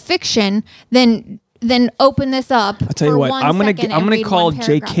of fiction than open this up. I'll tell you what, I'm gonna call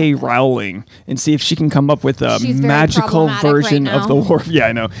J.K. Rowling and see if she can come up with a magical version of the War. Yeah,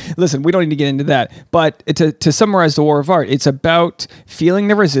 I know. Listen, we don't need to get into that. But to summarize the War of Art, it's about feeling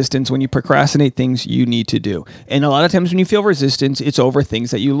the resistance when you procrastinate things you need to do. And a lot of times when you feel resistance, it's over things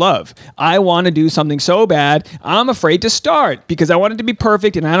that you love. I want to do something so bad, I'm afraid to start because I want it to be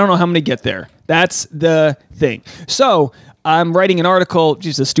perfect and I don't know how I'm going to get there. That's the thing. So I'm writing an article,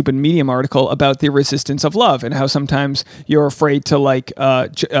 just a stupid Medium article, about the resistance of love and how sometimes you're afraid to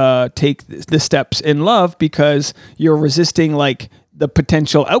take the steps in love because you're resisting like the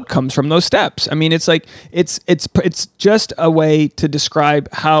potential outcomes from those steps. I mean, it's like it's just a way to describe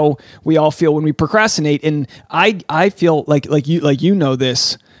how we all feel when we procrastinate. And I feel like you know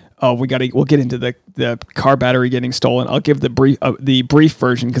this. Oh, we'll get into the car battery getting stolen. I'll give the brief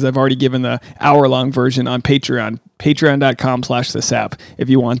version because I've already given the hour-long version on Patreon, patreon.com/thesap if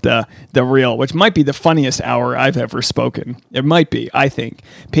you want the real, which might be the funniest hour I've ever spoken. It might be, I think.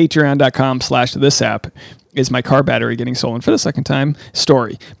 Patreon.com/thesap is my car battery getting stolen for the second time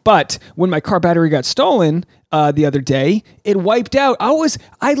story. But when my car battery got stolen the other day, it wiped out.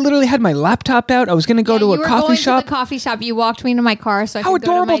 I literally had my laptop out. I was going to go to a coffee shop. To the coffee shop. You walked me to my car, so I How could go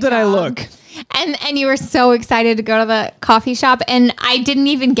to adorable my did I job. look? And you were so excited to go to the coffee shop, and I didn't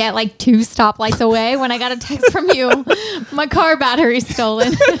even get like 2 stoplights away when I got a text from you. My car battery's stolen.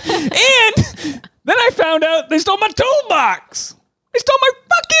 And then I found out they stole my toolbox. They stole my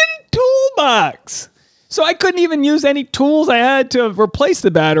fucking toolbox. So I couldn't even use any tools I had to replace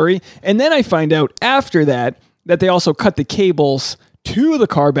the battery. And then I find out after that they also cut the cables to the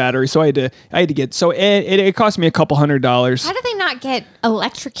car battery. So I had to get, so it cost me $200. How do they not get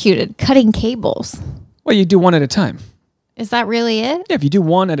electrocuted cutting cables? Well, you do one at a time. Is that really it? Yeah, if you do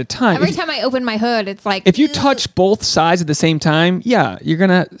one at a time. Every time I open my hood, it's like... If you touch both sides at the same time, yeah, you're going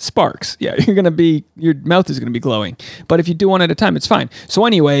to... Sparks. Yeah, your mouth is going to be glowing. But if you do one at a time, it's fine. So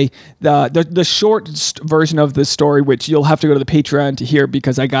anyway, the short version of the story, which you'll have to go to the Patreon to hear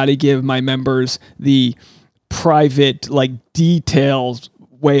because I got to give my members the private, like, details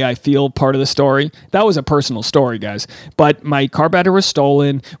way I feel part of the story. That was a personal story, guys. But my car battery was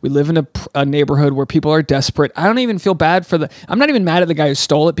stolen. We live in a neighborhood where people are desperate. I don't even feel bad I'm not even mad at the guy who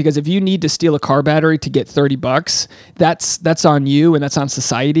stole it, because if you need to steal a car battery to get $30, that's on you and that's on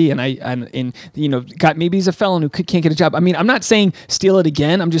society. And you know, maybe he's a felon who can't get a job. I mean, I'm not saying steal it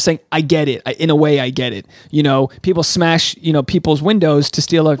again. I'm just saying I get it. In a way, I get it. You know, people smash, people's windows to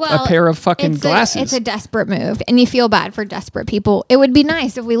steal a pair of fucking glasses. It's a desperate move, and you feel bad for desperate people. It would be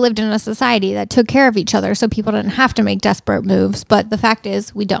nice if we lived in a society that took care of each other so people didn't have to make desperate moves, but the fact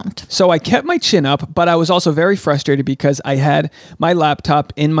is we don't. So I kept my chin up, but I was also very frustrated because I had my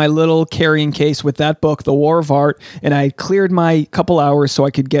laptop in my little carrying case with that book, The War of Art, and I cleared my couple hours so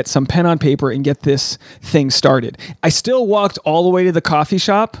I could get some pen on paper and get this thing started. I still walked all the way to the coffee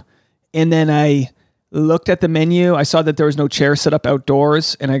shop, and then I looked at the menu. I saw that there was no chair set up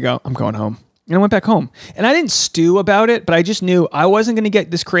outdoors, and I go, I'm going home. And I went back home. And I didn't stew about it, but I just knew I wasn't going to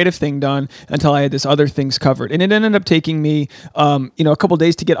get this creative thing done until I had this other things covered. And it ended up taking me, a couple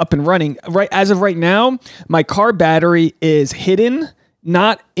days to get up and running. Right as of right now, my car battery is hidden,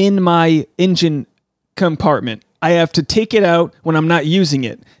 not in my engine compartment. I have to take it out when I'm not using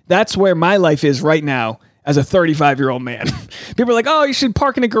it. That's where my life is right now as a 35-year-old man. People are like, oh, you should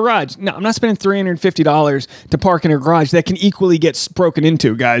park in a garage. No, I'm not spending $350 to park in a garage that can equally get broken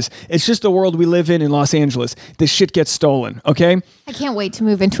into, guys. It's just the world we live in Los Angeles. This shit gets stolen, okay? I can't wait to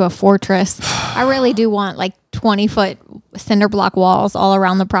move into a fortress. I really do want like 20-foot cinder block walls all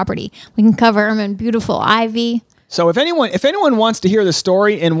around the property. We can cover them in beautiful ivy. So if anyone wants to hear the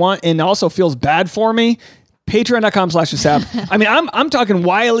story and also feels bad for me, patreon.com/ASAP. I mean, I'm talking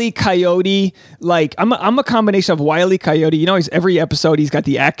Wile E. Coyote. Like I'm a combination of Wile E. Coyote. You know, every episode he's got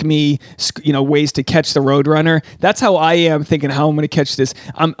the Acme, ways to catch the Roadrunner. That's how I am thinking how I'm going to catch this.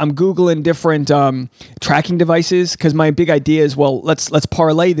 I'm Googling different tracking devices because my big idea is, well, let's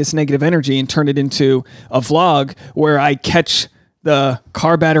parlay this negative energy and turn it into a vlog where I catch the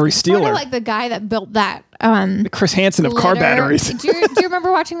car battery stealer. Sort of like the guy that built that. Chris Hansen of car batteries. Do you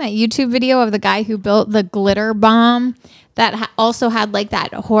remember watching that YouTube video of the guy who built the glitter bomb that also had like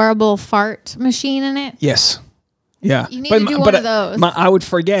that horrible fart machine in it? Yes. Yeah. You need to do one of those. I would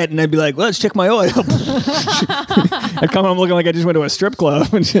forget and I'd be like, let's check my oil. I'd come home looking like I just went to a strip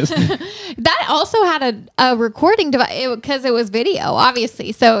club. And just That also had a recording device because it was video,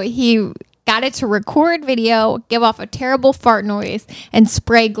 obviously. So he got it to record video, give off a terrible fart noise, and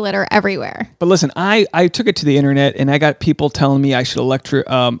spray glitter everywhere. But listen, I took it to the internet, and I got people telling me I should I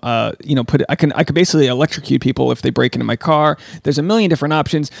could basically electrocute people if they break into my car. There's a million different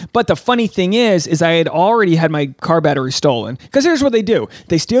options. But the funny thing is I had already had my car battery stolen. Because here's what they do: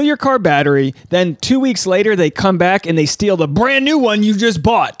 they steal your car battery, then 2 weeks later they come back and they steal the brand new one you just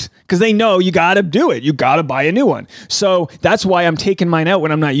bought. Because they know you got to do it. You got to buy a new one. So that's why I'm taking mine out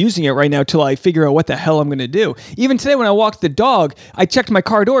when I'm not using it right now till I figure out what the hell I'm going to do. Even today when I walked the dog, I checked my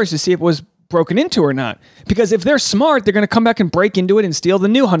car doors to see if it was broken into or not. Because if they're smart, they're going to come back and break into it and steal the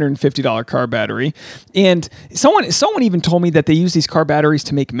new $150 car battery. And someone even told me that they use these car batteries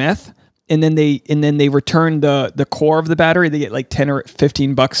to make meth. And then they return the core of the battery. They get like $10 or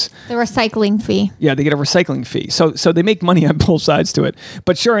 $15. The recycling fee. Yeah, they get a recycling fee. So they make money on both sides to it.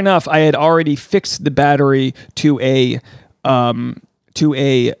 But sure enough, I had already fixed the battery to a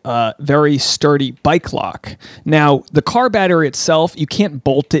very sturdy bike lock. Now, the car battery itself, you can't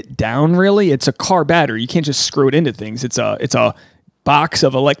bolt it down really. It's a car battery. You can't just screw it into things. It's a box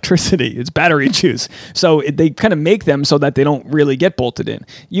of electricity. It's battery juice. So they kind of make them so that they don't really get bolted in.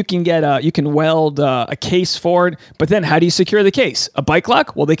 You can weld a case for it, but then how do you secure the case? A bike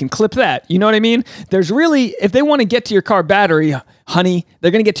lock? Well, they can clip that. You know what I mean? There's really, if they want to get to your car battery, honey,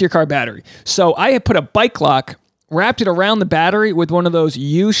 they're going to get to your car battery. So I had put a bike lock, wrapped it around the battery with one of those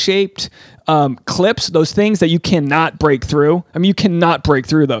U-shaped clips, those things that you cannot break through. I mean, you cannot break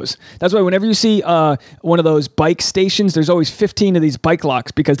through those. That's why whenever you see one of those bike stations, there's always 15 of these bike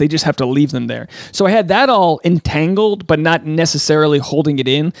locks because they just have to leave them there. So I had that all entangled, but not necessarily holding it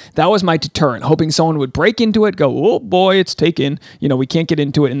in. That was my deterrent, hoping someone would break into it, go, oh boy, it's taken. We can't get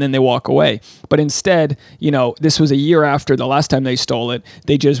into it, and then they walk away. But instead, this was a year after the last time they stole it.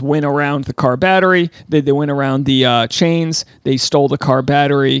 They just went around the car battery. They went around the chains. They stole the car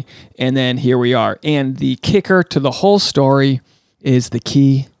battery, and then here we are. And the kicker to the whole story is the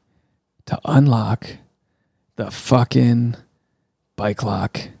key to unlock the fucking bike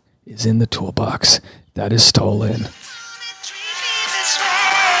lock is in the toolbox that is stolen.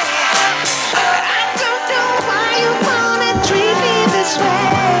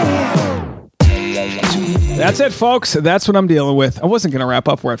 That's it, folks. That's what I'm dealing with. I wasn't going to wrap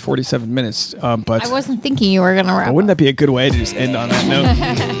up. We're at 47 minutes, but I wasn't thinking you were going to wrap up. Wouldn't that be a good way to just end on that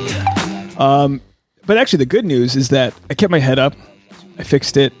note? But actually, the good news is that I kept my head up. I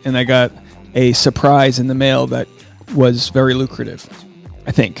fixed it, and I got a surprise in the mail that was very lucrative,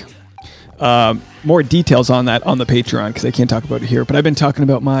 I think. More details on that on the Patreon because I can't talk about it here. But I've been talking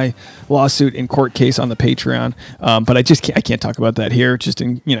about my lawsuit and court case on the Patreon. But I can't talk about that here. Just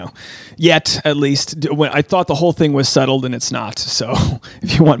yet at least. When I thought the whole thing was settled and it's not. So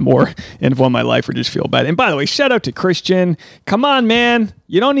if you want more info on my life or just feel bad. And by the way, shout out to Christian. Come on, man.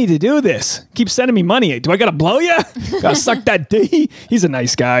 You don't need to do this. Keep sending me money. Do I got to blow you? Got to suck that D? He's a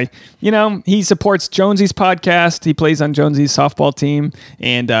nice guy. He supports Jonesy's podcast. He plays on Jonesy's softball team.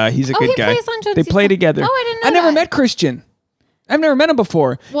 And he's a good guy. Plays on Jonesy's play together. Oh, I didn't know I never that. met Christian. I've never met him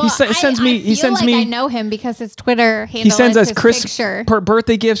before. Well, I know him because his Twitter handle. He sends us picture.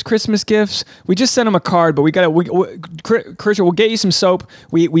 birthday gifts, Christmas gifts. We just sent him a card, but Christian, we'll get you some soap.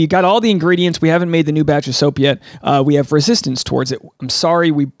 We got all the ingredients. We haven't made the new batch of soap yet. We have resistance towards it. I'm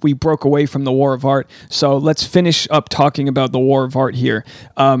sorry we broke away from the war of art. So let's finish up talking about the war of art here.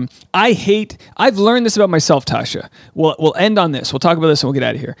 I've learned this about myself, Tasha. We'll end on this. We'll talk about this and we'll get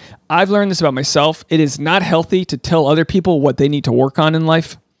out of here. I've learned this about myself. It is not healthy to tell other people what they need to work on in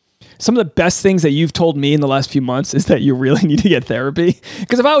life. Some of the best things that you've told me in the last few months is that you really need to get therapy.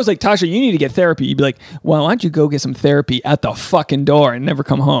 Because if I was like, Tasha, you need to get therapy, you'd be like, well, why don't you go get some therapy at the fucking door and never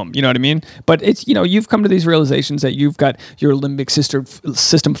come home? You know what I mean? But it's, you've come to these realizations that you've got your limbic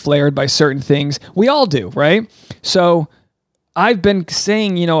system flared by certain things. We all do, right? So I've been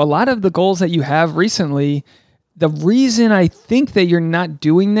saying, a lot of the goals that you have recently, the reason I think that you're not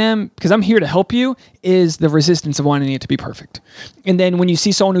doing them, because I'm here to help you, is the resistance of wanting it to be perfect. And then when you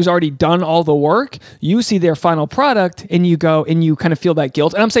see someone who's already done all the work, you see their final product and you go and you kind of feel that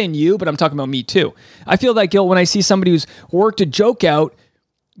guilt. And I'm saying you, but I'm talking about me too. I feel that guilt when I see somebody who's worked a joke out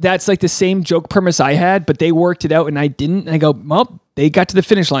that's like the same joke premise I had, but they worked it out and I didn't. And I go, well, they got to the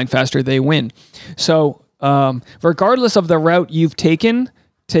finish line faster. They win. So regardless of the route you've taken,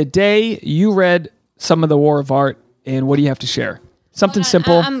 today you read some of the War of Art, and what do you have to share? Something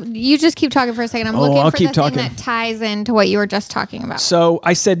simple. You just keep talking for a second. I'm looking for the thing that ties into what you were just talking about. So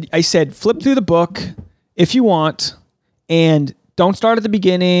I said, flip through the book if you want, and don't start at the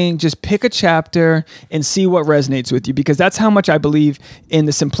beginning. Just pick a chapter and see what resonates with you, because that's how much I believe in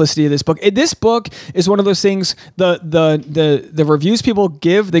the simplicity of this book. This book is one of those things. The reviews people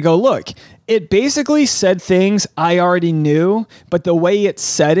give, they go, look, it basically said things I already knew, but the way it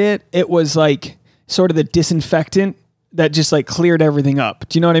said it, it was like sort of the disinfectant that just like cleared everything up.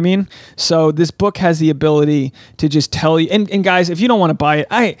 Do you know what I mean? So this book has the ability to just tell you, and guys, if you don't want to buy it,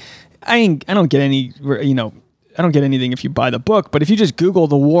 I don't get any, I don't get anything if you buy the book, but if you just Google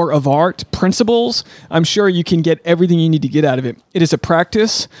the War of Art principles, I'm sure you can get everything you need to get out of it. It is a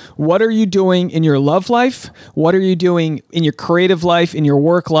practice. What are you doing in your love life? What are you doing in your creative life, in your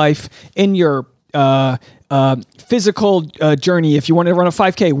work life, in your physical journey? If you want to run a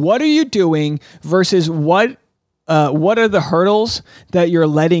 5K, what are you doing versus what are the hurdles that you're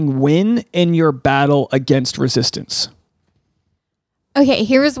letting win in your battle against resistance? Okay,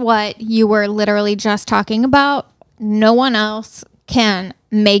 here's what you were literally just talking about. No one else can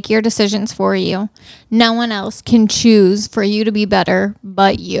make your decisions for you. No one else can choose for you to be better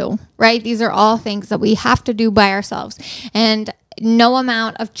but you, right? These are all things that we have to do by ourselves. And no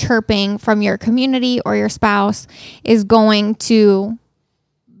amount of chirping from your community or your spouse is going to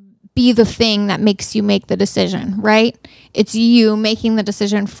be the thing that makes you make the decision, right? It's you making the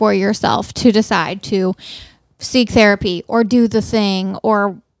decision for yourself to decide to seek therapy or do the thing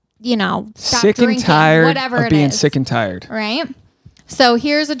or, stop sick drinking, and tired whatever of it being is, sick and tired. right? So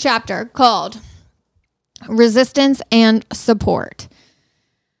here's a chapter called Resistance and Support.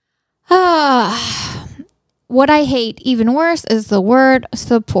 What I hate even worse is the word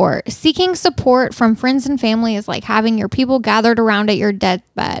support. Seeking support from friends and family is like having your people gathered around at your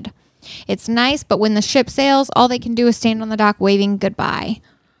deathbed. It's nice, but when the ship sails, all they can do is stand on the dock waving goodbye.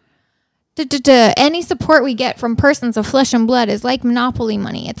 Any support we get from persons of flesh and blood is like monopoly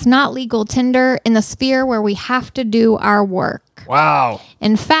money. It's not legal tender in the sphere where we have to do our work. Wow.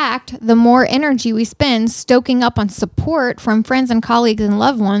 In fact, the more energy we spend stoking up on support from friends and colleagues and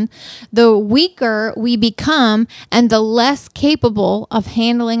loved ones, the weaker we become and the less capable of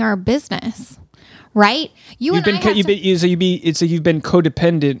handling our business. Right? You've been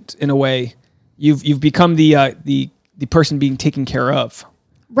codependent in a way. You've become the person being taken care of.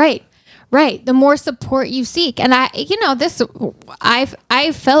 Right. Right. The more support you seek. And I've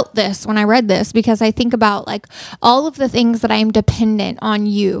felt this when I read this, because I think about like all of the things that I'm dependent on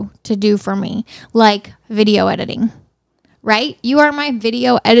you to do for me, like video editing, right? You are my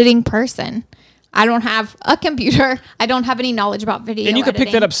video editing person. I don't have a computer. I don't have any knowledge about video and you can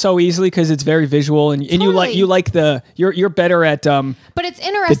pick that up so easily because it's very visual and Totally. you like you're better at but it's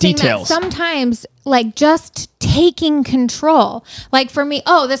interesting that sometimes like just taking control, like for me,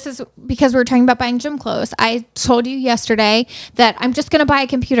 this is because we were talking about buying gym clothes. I told you yesterday that I'm just going to buy a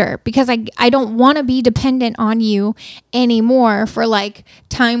computer because I don't want to be dependent on you anymore for like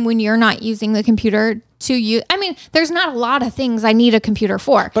time when you're not using the computer to use. I mean, there's not a lot of things I need a computer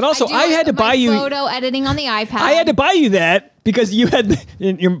for. But also, I had to buy you photo editing on the iPad. I had to buy you that because you had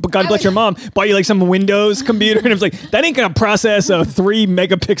God bless your mom bought you like some Windows computer, and it was like that ain't gonna process a 3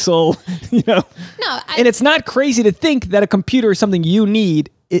 megapixel, No, and it's not crazy to think that a computer is something you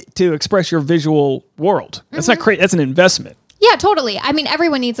need to express your visual world. That's not crazy. That's an investment. Yeah, totally. I mean,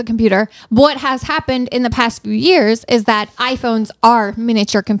 everyone needs a computer. What has happened in the past few years is that iPhones are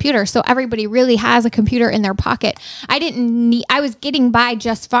miniature computers. So everybody really has a computer in their pocket. I was getting by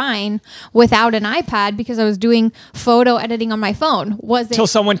just fine without an iPad because I was doing photo editing on my phone. Until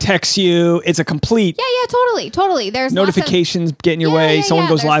someone texts you, it's a complete. Yeah, totally. There's notifications get in your way. Someone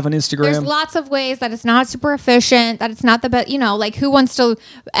goes live on Instagram. There's lots of ways that it's not super efficient, that it's not the best, like who wants to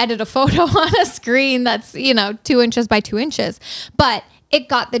edit a photo on a screen that's, 2 inches by 2 inches. But it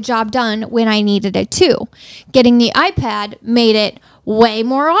got the job done when I needed it to. Getting the iPad made it way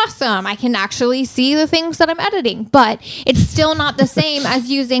more awesome. I can actually see the things that I'm editing, but it's still not the same as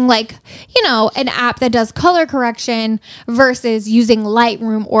using like, an app that does color correction versus using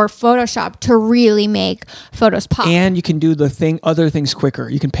Lightroom or Photoshop to really make photos pop. And you can do other things quicker.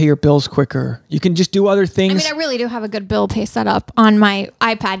 You can pay your bills quicker. You can just do other things. I really do have a good bill pay set up on my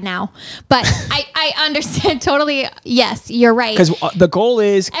iPad now, but I understand totally. Yes, you're right. Because the goal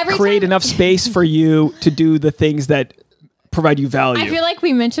is create enough space for you to do the things that provide you value. I feel like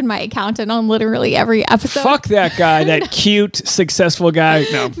we mentioned my accountant on literally every episode. Fuck that guy, that cute, successful guy.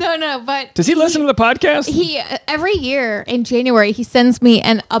 No, but does he listen to the podcast? He every year in January he sends me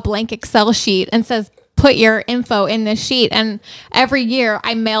a blank Excel sheet and says, "Put your info in this sheet." And every year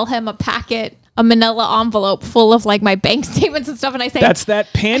I mail him a manila envelope full of like my bank statements and stuff, and I say, "That's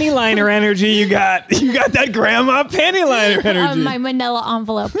that panty liner energy you got. You got that grandma panty liner energy." My manila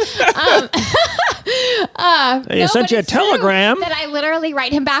envelope. They sent you a telegram. That I literally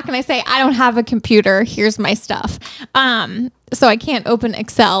write him back and I say, "I don't have a computer. Here's my stuff." So I can't open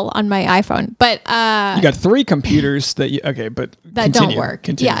Excel on my iPhone, but you got 3 computers that don't work.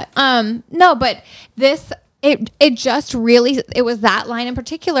 Continue. Yeah. No, but this. It just really, it was that line in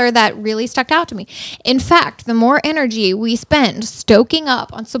particular that really stuck out to me. In fact, the more energy we spend stoking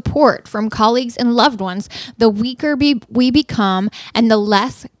up on support from colleagues and loved ones, the weaker we become and the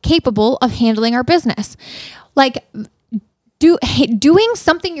less capable of handling our business. Like, doing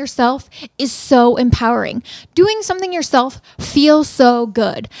something yourself is so empowering. Doing something yourself feels so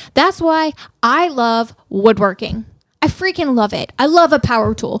good. That's why I love woodworking. I freaking love it. I love a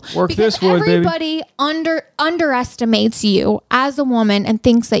power tool. Work this wood, baby. Everybody underestimates you as a woman and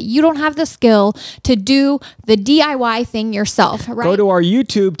thinks that you don't have the skill to do the DIY thing yourself, right? Go to our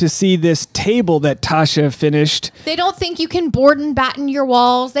YouTube to see this table that Tasha finished. They don't think you can board and batten your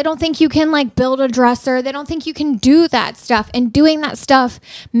walls. They don't think you can like build a dresser. They don't think you can do that stuff. And doing that stuff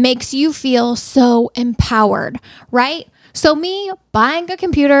makes you feel so empowered, right? So me buying a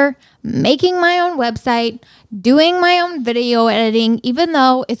computer, making my own website, doing my own video editing, even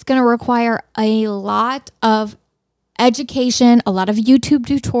though it's going to require a lot of education, a lot of YouTube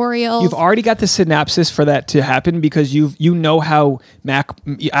tutorials. You've already got the synopsis for that to happen because you know how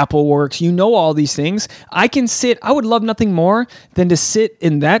Apple works. You know all these things. I would love nothing more than to sit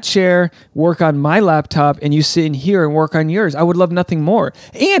in that chair, work on my laptop, and you sit in here and work on yours. I would love nothing more.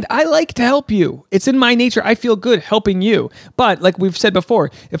 And I like to help you. It's in my nature. I feel good helping you. But like we've said before,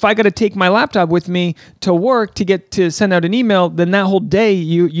 if I got to take my laptop with me to work to send out an email, then that whole day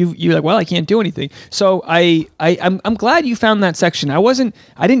you're like, well, I can't do anything. So I'm glad you found that section. I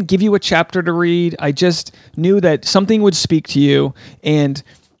didn't give you a chapter to read. I just knew that something would speak to you, and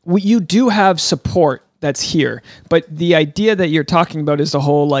you do have support that's here. But the idea that you're talking about is the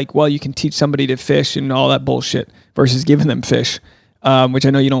whole like, well, you can teach somebody to fish and all that bullshit versus giving them fish, which I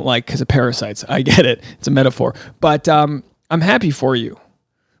know you don't like because of parasites. I get it. It's a metaphor. But I'm happy for you.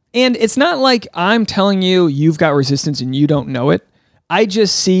 And it's not like I'm telling you you've got resistance and you don't know it. I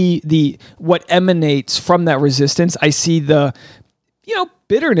just see what emanates from that resistance. I see the,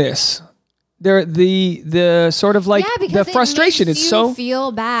 bitterness. The sort of like the frustration. It makes you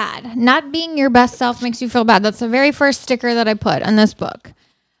feel bad. Not being your best self makes you feel bad. That's the very first sticker that I put on this book.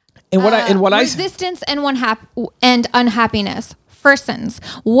 And resistance and unhappiness. First sentence.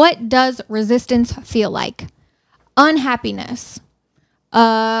 What does resistance feel like? Unhappiness.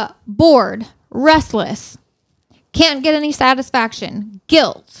 Bored. Restless. Can't get any satisfaction.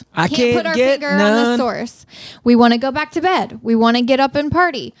 Guilt. I can't put our get finger none. on the source. We want to go back to bed. We want to get up and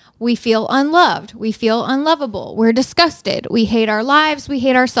party. We feel unloved. We feel unlovable. We're disgusted. We hate our lives. We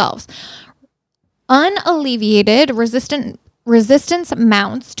hate ourselves. Unalleviated resistance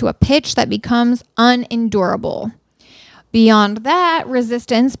mounts to a pitch that becomes unendurable. Beyond that,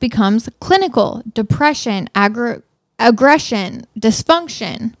 resistance becomes clinical, depression, aggression,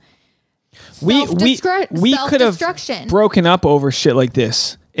 dysfunction. We could have broken up over shit like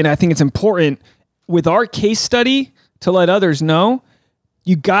this. And I think it's important with our case study to let others know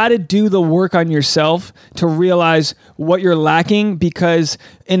you got to do the work on yourself to realize what you're lacking, because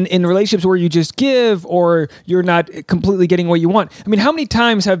in relationships where you just give or you're not completely getting what you want. I mean, how many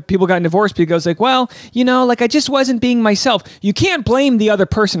times have people gotten divorced because like, well, I just wasn't being myself. You can't blame the other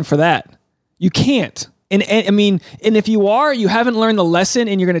person for that. You can't. And if you are, you haven't learned the lesson,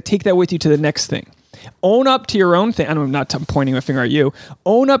 and you're going to take that with you to the next thing. Own up to your own thing. I'm not pointing my finger at you.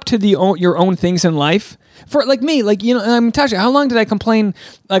 Own up to your own things in life. For like me, Tasha, how long did I complain?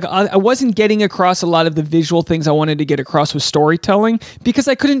 Like I wasn't getting across a lot of the visual things I wanted to get across with storytelling because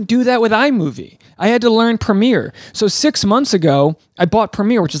I couldn't do that with iMovie. I had to learn Premiere. So 6 months ago, I bought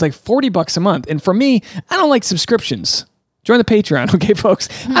Premiere, which is like $40 a month. And for me, I don't like subscriptions. Join the Patreon, okay, folks?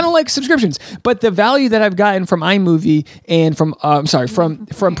 I don't like subscriptions, but the value that I've gotten from iMovie and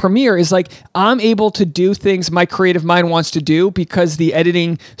from Premiere is like I'm able to do things my creative mind wants to do because the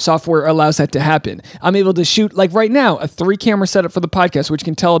editing software allows that to happen. I'm able to shoot, like right now, a 3-camera setup for the podcast, which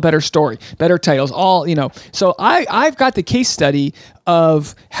can tell a better story, better titles, all, So I've got the case study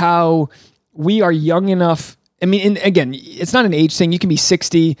of how we are young enough. I mean, and again, it's not an age thing. You can be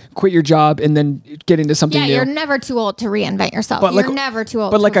 60, quit your job, and then get into something new. Yeah, you're never too old to reinvent yourself. You're never too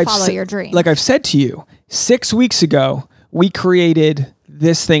old to follow your dreams. Like I've said to you, 6 weeks ago, we created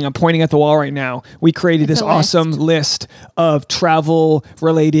this thing. I'm pointing at the wall right now. We created this awesome list of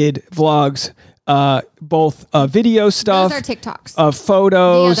travel-related vlogs, both video stuff. Those are TikToks.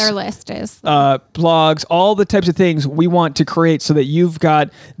 Photos. The other list is blogs, all the types of things we want to create so that you've got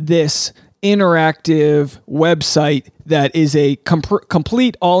this interactive website that is a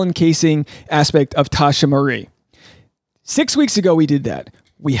complete all-encasing aspect of Tasha Marie. 6 weeks ago, we did that.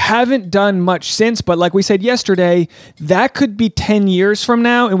 We haven't done much since, but like we said yesterday, that could be 10 years from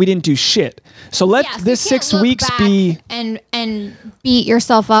now, and we didn't do shit. So let this 6 weeks be... And beat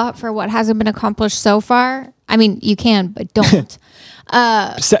yourself up for what hasn't been accomplished so far. I mean, you can, but don't.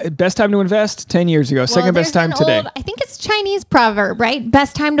 Best time to invest, 10 years ago. Second best time today. I think it's Chinese proverb, right?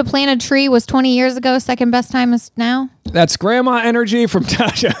 Best time to plant a tree was 20 years ago. Second best time is now. That's grandma energy from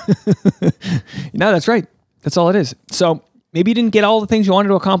Tasha. No, that's right. That's all it is. So maybe you didn't get all the things you wanted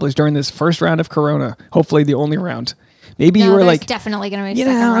to accomplish during this first round of Corona. Hopefully the only round. Maybe you were like, definitely going to be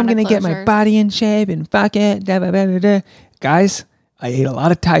I'm going to get my body in shape and fuck it. Da, da, da, da, da. Guys, I ate a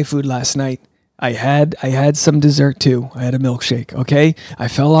lot of Thai food last night. I had some dessert too. I had a milkshake, okay? I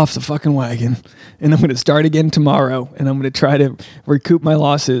fell off the fucking wagon, and I'm going to start again tomorrow, and I'm going to try to recoup my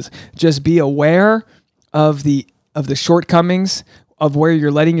losses. Just be aware of the shortcomings of where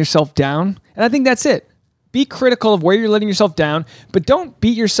you're letting yourself down. And I think that's it. Be critical of where you're letting yourself down, but don't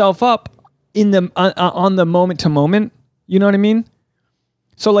beat yourself up in the on the moment to moment. You know what I mean?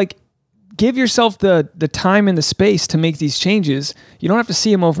 So like give yourself the time and the space to make these changes. You don't have to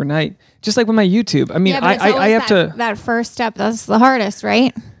see them overnight. Just like with my YouTube. I mean, I have to... That first step, that's the hardest,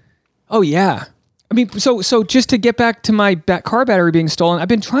 right? Oh, yeah. I mean, so just to get back to my car battery being stolen, I've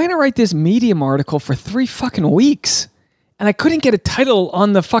been trying to write this Medium article for 3 fucking weeks. And I couldn't get a title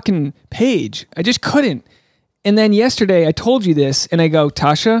on the fucking page. I just couldn't. And then yesterday, I told you this, and I go,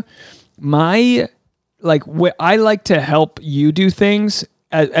 Tasha, I like to help you do things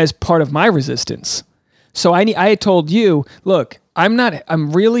as part of my resistance. So I told you, look,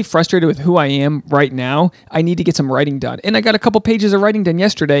 I'm really frustrated with who I am right now. I need to get some writing done. And I got a couple pages of writing done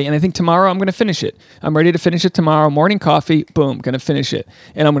yesterday, and I think tomorrow I'm going to finish it. I'm ready to finish it tomorrow. Morning coffee, boom, going to finish it.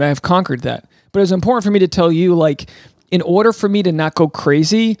 And I'm going to have conquered that. But it was important for me to tell you, like, in order for me to not go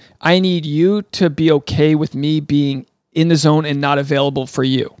crazy, I need you to be okay with me being in the zone and not available for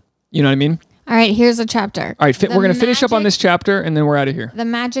you. You know what I mean? All right, here's a chapter. All right, we're going to finish up on this chapter, and then we're out of here. The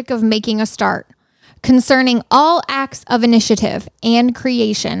magic of making a start. Concerning all acts of initiative and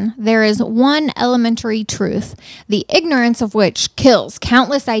creation, there is one elementary truth, the ignorance of which kills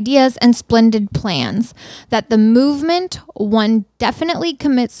countless ideas and splendid plans, that the movement one definitely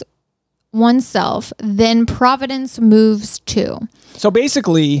commits oneself, then providence moves too. So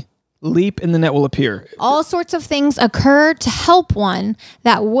basically, leap and the net will appear. All sorts of things occur to help one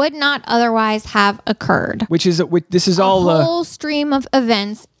that would not otherwise have occurred. This is all a whole stream of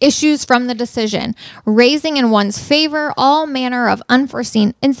events issues from the decision, raising in one's favor all manner of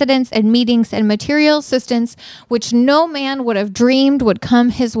unforeseen incidents and meetings and material assistance which no man would have dreamed would come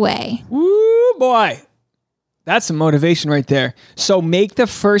his way. Woo, boy. That's some motivation right there. So make the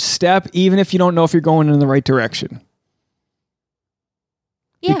first step, even if you don't know if you're going in the right direction.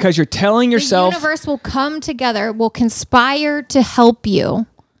 Yeah. Because you're telling yourself... The universe will come together, will conspire to help you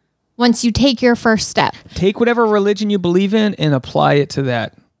once you take your first step. Take whatever religion you believe in and apply it to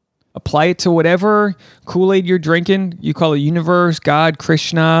that. Apply it to whatever Kool-Aid you're drinking. You call it universe, God,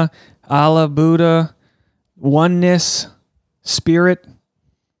 Krishna, Allah, Buddha, oneness, spirit.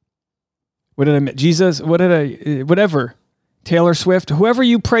 Whatever. Taylor Swift, whoever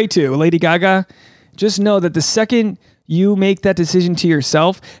you pray to, Lady Gaga, just know that the second you make that decision to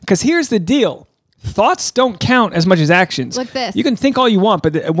yourself, because here's the deal. Thoughts don't count as much as actions. Look this. You can think all you want,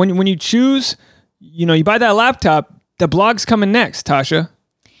 but when you choose, you buy that laptop, the blog's coming next, Tasha.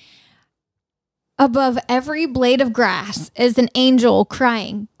 Above every blade of grass is an angel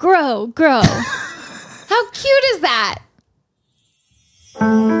crying, grow, grow. How cute is that?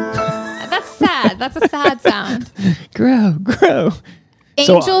 That's sad. That's a sad sound. Grow, grow.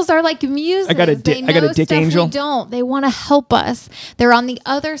 Angels are like muses. I got a dick stuff angel. We don't. They want to help us. They're on the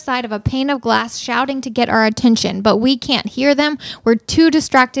other side of a pane of glass shouting to get our attention, but we can't hear them. We're too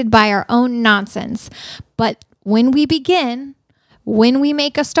distracted by our own nonsense. But when we begin, when we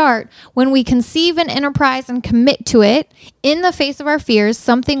make a start, when we conceive an enterprise and commit to it, in the face of our fears,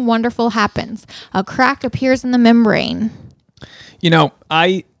 something wonderful happens. A crack appears in the membrane. You know,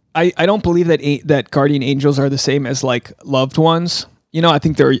 I don't believe that guardian angels are the same as like loved ones. You know, I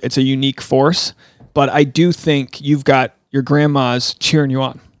think it's a unique force, but I do think you've got your grandmas cheering you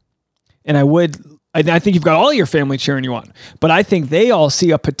on. And I think you've got all your family cheering you on, but I think they all see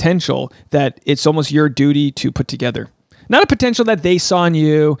a potential that it's almost your duty to put together. Not a potential that they saw in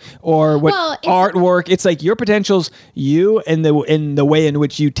you or artwork. It's like your potential's you and the way in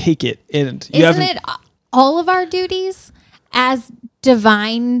which you take it. And isn't it all of our duties as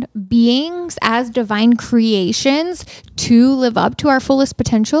divine beings, as divine creations, to live up to our fullest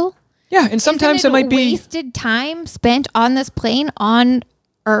potential? Yeah, and sometimes it might be wasted time spent on this plane on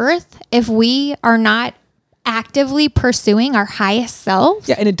Earth if we are not actively pursuing our highest selves.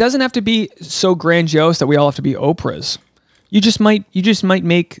 Yeah, and it doesn't have to be so grandiose that we all have to be Oprahs. You just might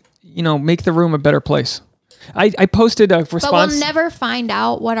make the room a better place. I posted a response. But we'll never find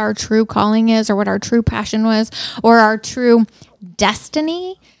out what our true calling is or what our true passion was or our true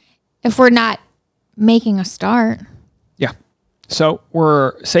destiny if we're not making a start. Yeah. So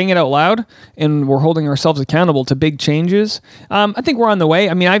we're saying it out loud and we're holding ourselves accountable to big changes. I think we're on the way.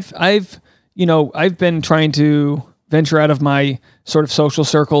 I mean, I've been trying to venture out of my sort of social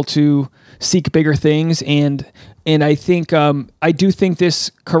circle to seek bigger things. And I think, I do think this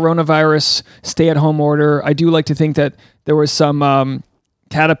coronavirus stay-at-home order, I do like to think that there was some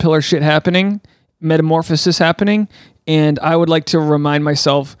caterpillar shit happening, metamorphosis happening, and I would like to remind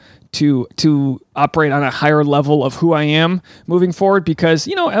myself to operate on a higher level of who I am moving forward because,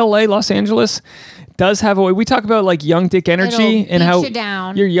 LA, Los Angeles does have a way. We talk about like young dick energy and how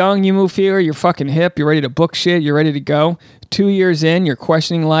you're young, you move here, you're fucking hip, you're ready to book shit, you're ready to go. 2 years in, you're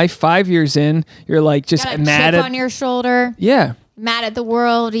questioning life. 5 years in, you're like just mad chip on your shoulder. Yeah. Mad at the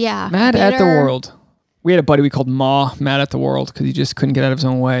world. Yeah. Mad at the world. We had a buddy we called Ma, mad at the world because he just couldn't get out of his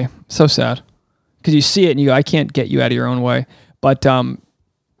own way. So sad. Because you see it and you go, I can't get you out of your own way. But,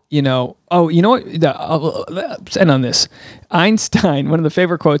 you know what? I'll end on this. Einstein, one of the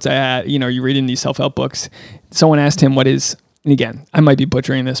favorite quotes I had, you read in these self-help books, someone asked him and again, I might be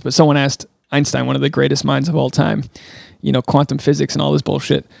butchering this, but someone asked Einstein, one of the greatest minds of all time, quantum physics and all this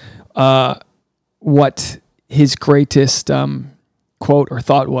bullshit, what his greatest quote or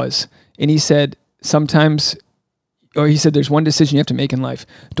thought was. And he said, there's one decision you have to make in life.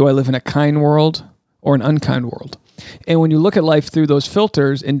 Do I live in a kind world or an unkind world? And when you look at life through those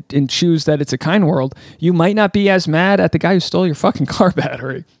filters and choose that it's a kind world, you might not be as mad at the guy who stole your fucking car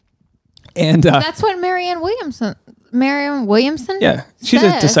battery. And that's what Marianne Williamson yeah, she's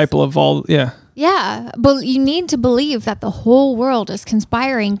says. A disciple of all, yeah. Yeah, but you need to believe that the whole world is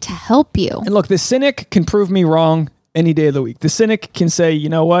conspiring to help you. And look, the cynic can prove me wrong any day of the week. The cynic can say, you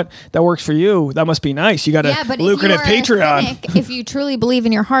know what, that works for you. That must be nice. You got a lucrative Patreon. Cynic, if you truly believe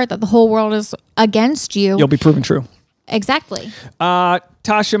in your heart that the whole world is against you, you'll be proven true. Exactly.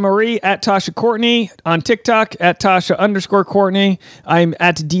 Tasha Marie at Tasha Courtney on TikTok at Tasha_Courtney. I'm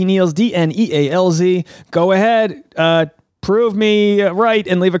at DNealz, DNEALZ. Go ahead. Prove me right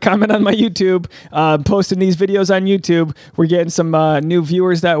and leave a comment on my YouTube. Posting these videos on YouTube. We're getting some new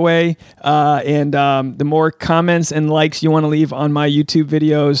viewers that way. And the more comments and likes you want to leave on my YouTube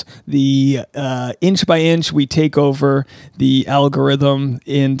videos, the inch by inch we take over the algorithm.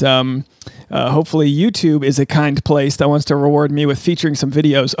 And hopefully YouTube is a kind place that wants to reward me with featuring some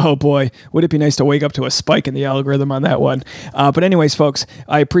videos. Oh boy, would it be nice to wake up to a spike in the algorithm on that one. But anyways, folks,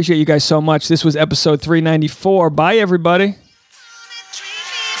 I appreciate you guys so much. This was episode 394. Bye, everybody.